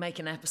probably make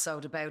an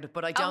episode about it,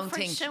 but I don't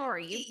think sure.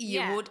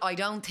 you would. I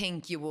don't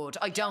think you would.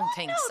 I don't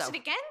think so. It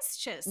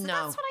against you. So no.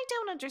 That's what I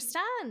don't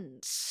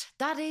understand.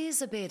 That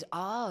is a bit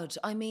odd.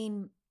 I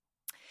mean,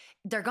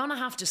 they're going to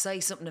have to say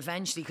something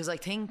eventually because I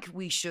think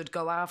we should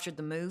go after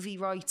the movie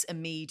rights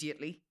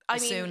immediately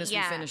as soon as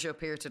we finish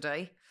up here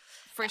today.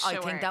 For sure.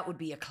 I think that would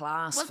be a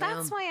class film. Well,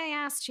 that's why I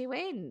asked you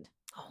in.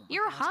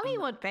 You're a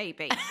Hollywood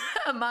baby.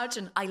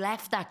 Imagine, I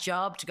left that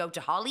job to go to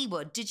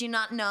Hollywood. Did you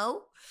not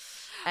know?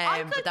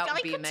 But that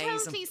would be amazing. I could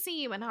totally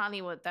see you in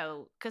Hollywood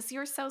though, because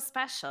you're so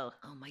special.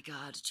 Oh my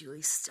God,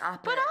 Julie,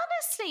 stop but it.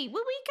 Honestly,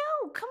 will we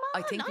go? Come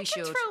on, I think we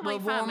should. We'll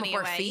warm up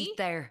our feet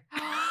there.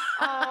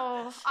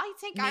 I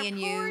think Me our and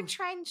poor you.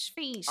 trench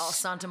feet. Oh,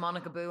 Santa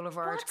Monica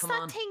Boulevard, What's come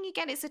on. that thing you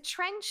get? Is a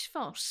trench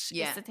foot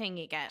is the thing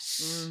you get.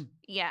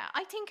 Yeah,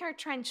 I think our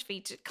trench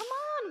feet. Come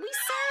on, we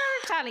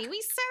served, Ali.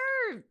 We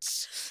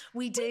served.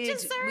 We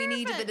did. We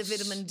need a bit of it.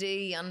 vitamin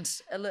D and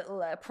a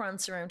little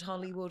prance around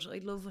Hollywood. I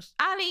love it.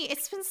 Ali,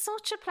 it's been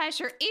such a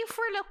pleasure. If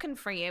we're looking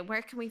for you,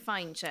 where can we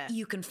find you?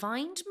 You can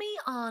find me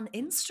on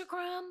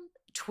Instagram,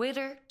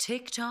 Twitter,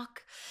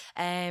 TikTok.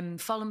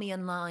 Follow me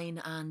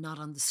online and not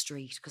on the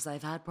street because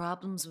I've had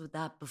problems with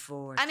that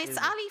before. And it's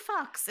Ali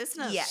Fox,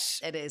 isn't it? Yeah,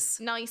 it is.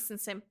 Nice and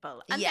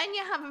simple. And then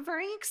you have a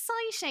very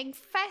exciting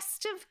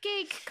festive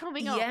gig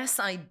coming up. Yes,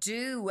 I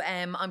do.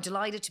 I'm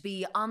delighted to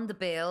be on the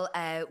bill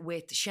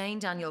with Shane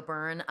Daniel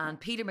Byrne and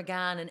Peter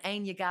McGann and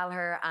Anya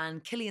Gallagher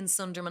and Killian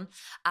Sunderman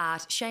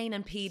at Shane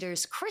and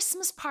Peter's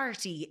Christmas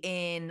party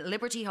in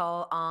Liberty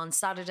Hall on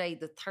Saturday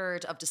the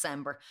 3rd of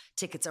December.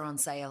 Tickets are on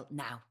sale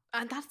now.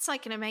 And that's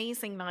like an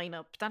amazing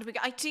lineup. That'd be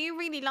good. I do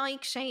really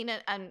like Shane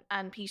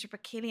and Peter,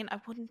 but Killian,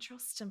 I wouldn't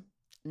trust him.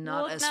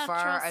 Not as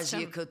far as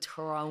you could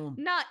throw him.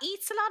 No,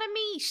 eats a lot of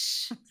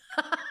meat.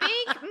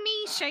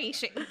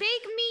 Big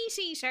meat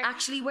eater.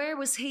 Actually, where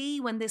was he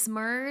when this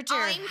merger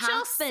happened?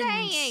 Just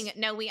saying.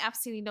 No, we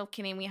absolutely love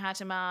Killian. We had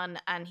him on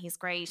and he's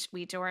great.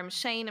 We adore him.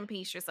 Shane and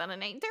Peter's on a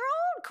name. They're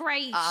all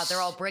great.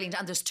 They're all brilliant.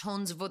 And there's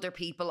tons of other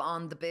people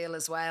on the bill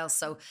as well.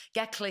 So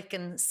get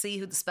clicking, see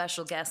who the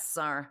special guests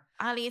are.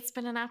 Ali, it's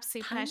been an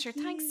absolute pleasure.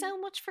 you. Thanks so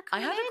much for I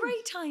coming had in. a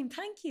great time.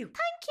 Thank you.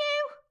 Thank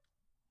you.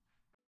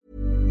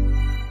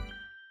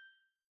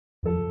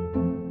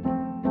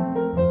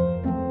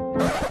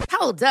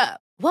 Hold up.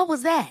 What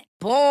was that?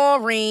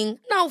 Boring.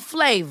 No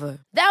flavor.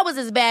 That was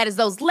as bad as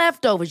those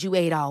leftovers you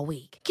ate all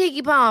week.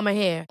 Keke Palmer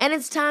here, and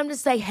it's time to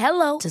say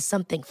hello to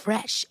something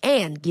fresh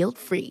and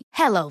guilt-free.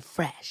 Hello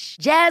Fresh.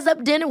 Jazz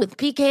up dinner with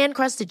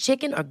pecan-crusted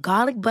chicken or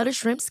garlic butter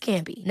shrimp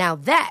scampi. Now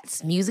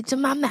that's music to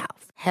my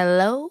mouth.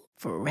 Hello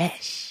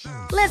Fresh.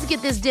 Let's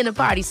get this dinner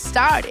party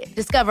started.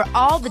 Discover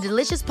all the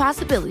delicious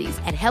possibilities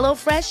at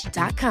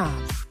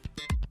hellofresh.com.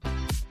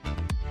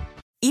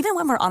 Even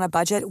when we're on a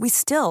budget, we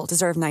still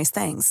deserve nice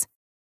things.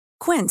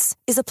 Quince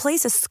is a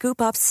place to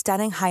scoop up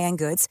stunning high-end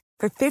goods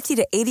for 50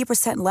 to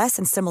 80% less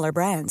than similar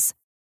brands.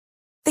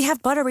 They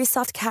have buttery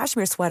soft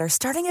cashmere sweaters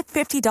starting at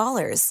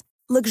 $50,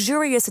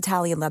 luxurious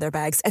Italian leather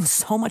bags, and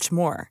so much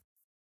more.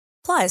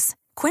 Plus,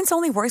 Quince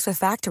only works with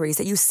factories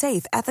that use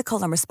safe,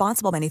 ethical, and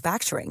responsible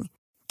manufacturing.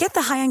 Get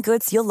the high-end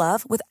goods you'll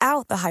love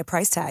without the high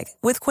price tag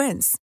with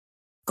Quince.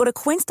 Go to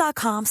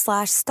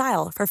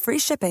quince.com/style for free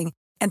shipping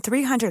and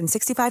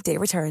 365-day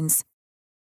returns.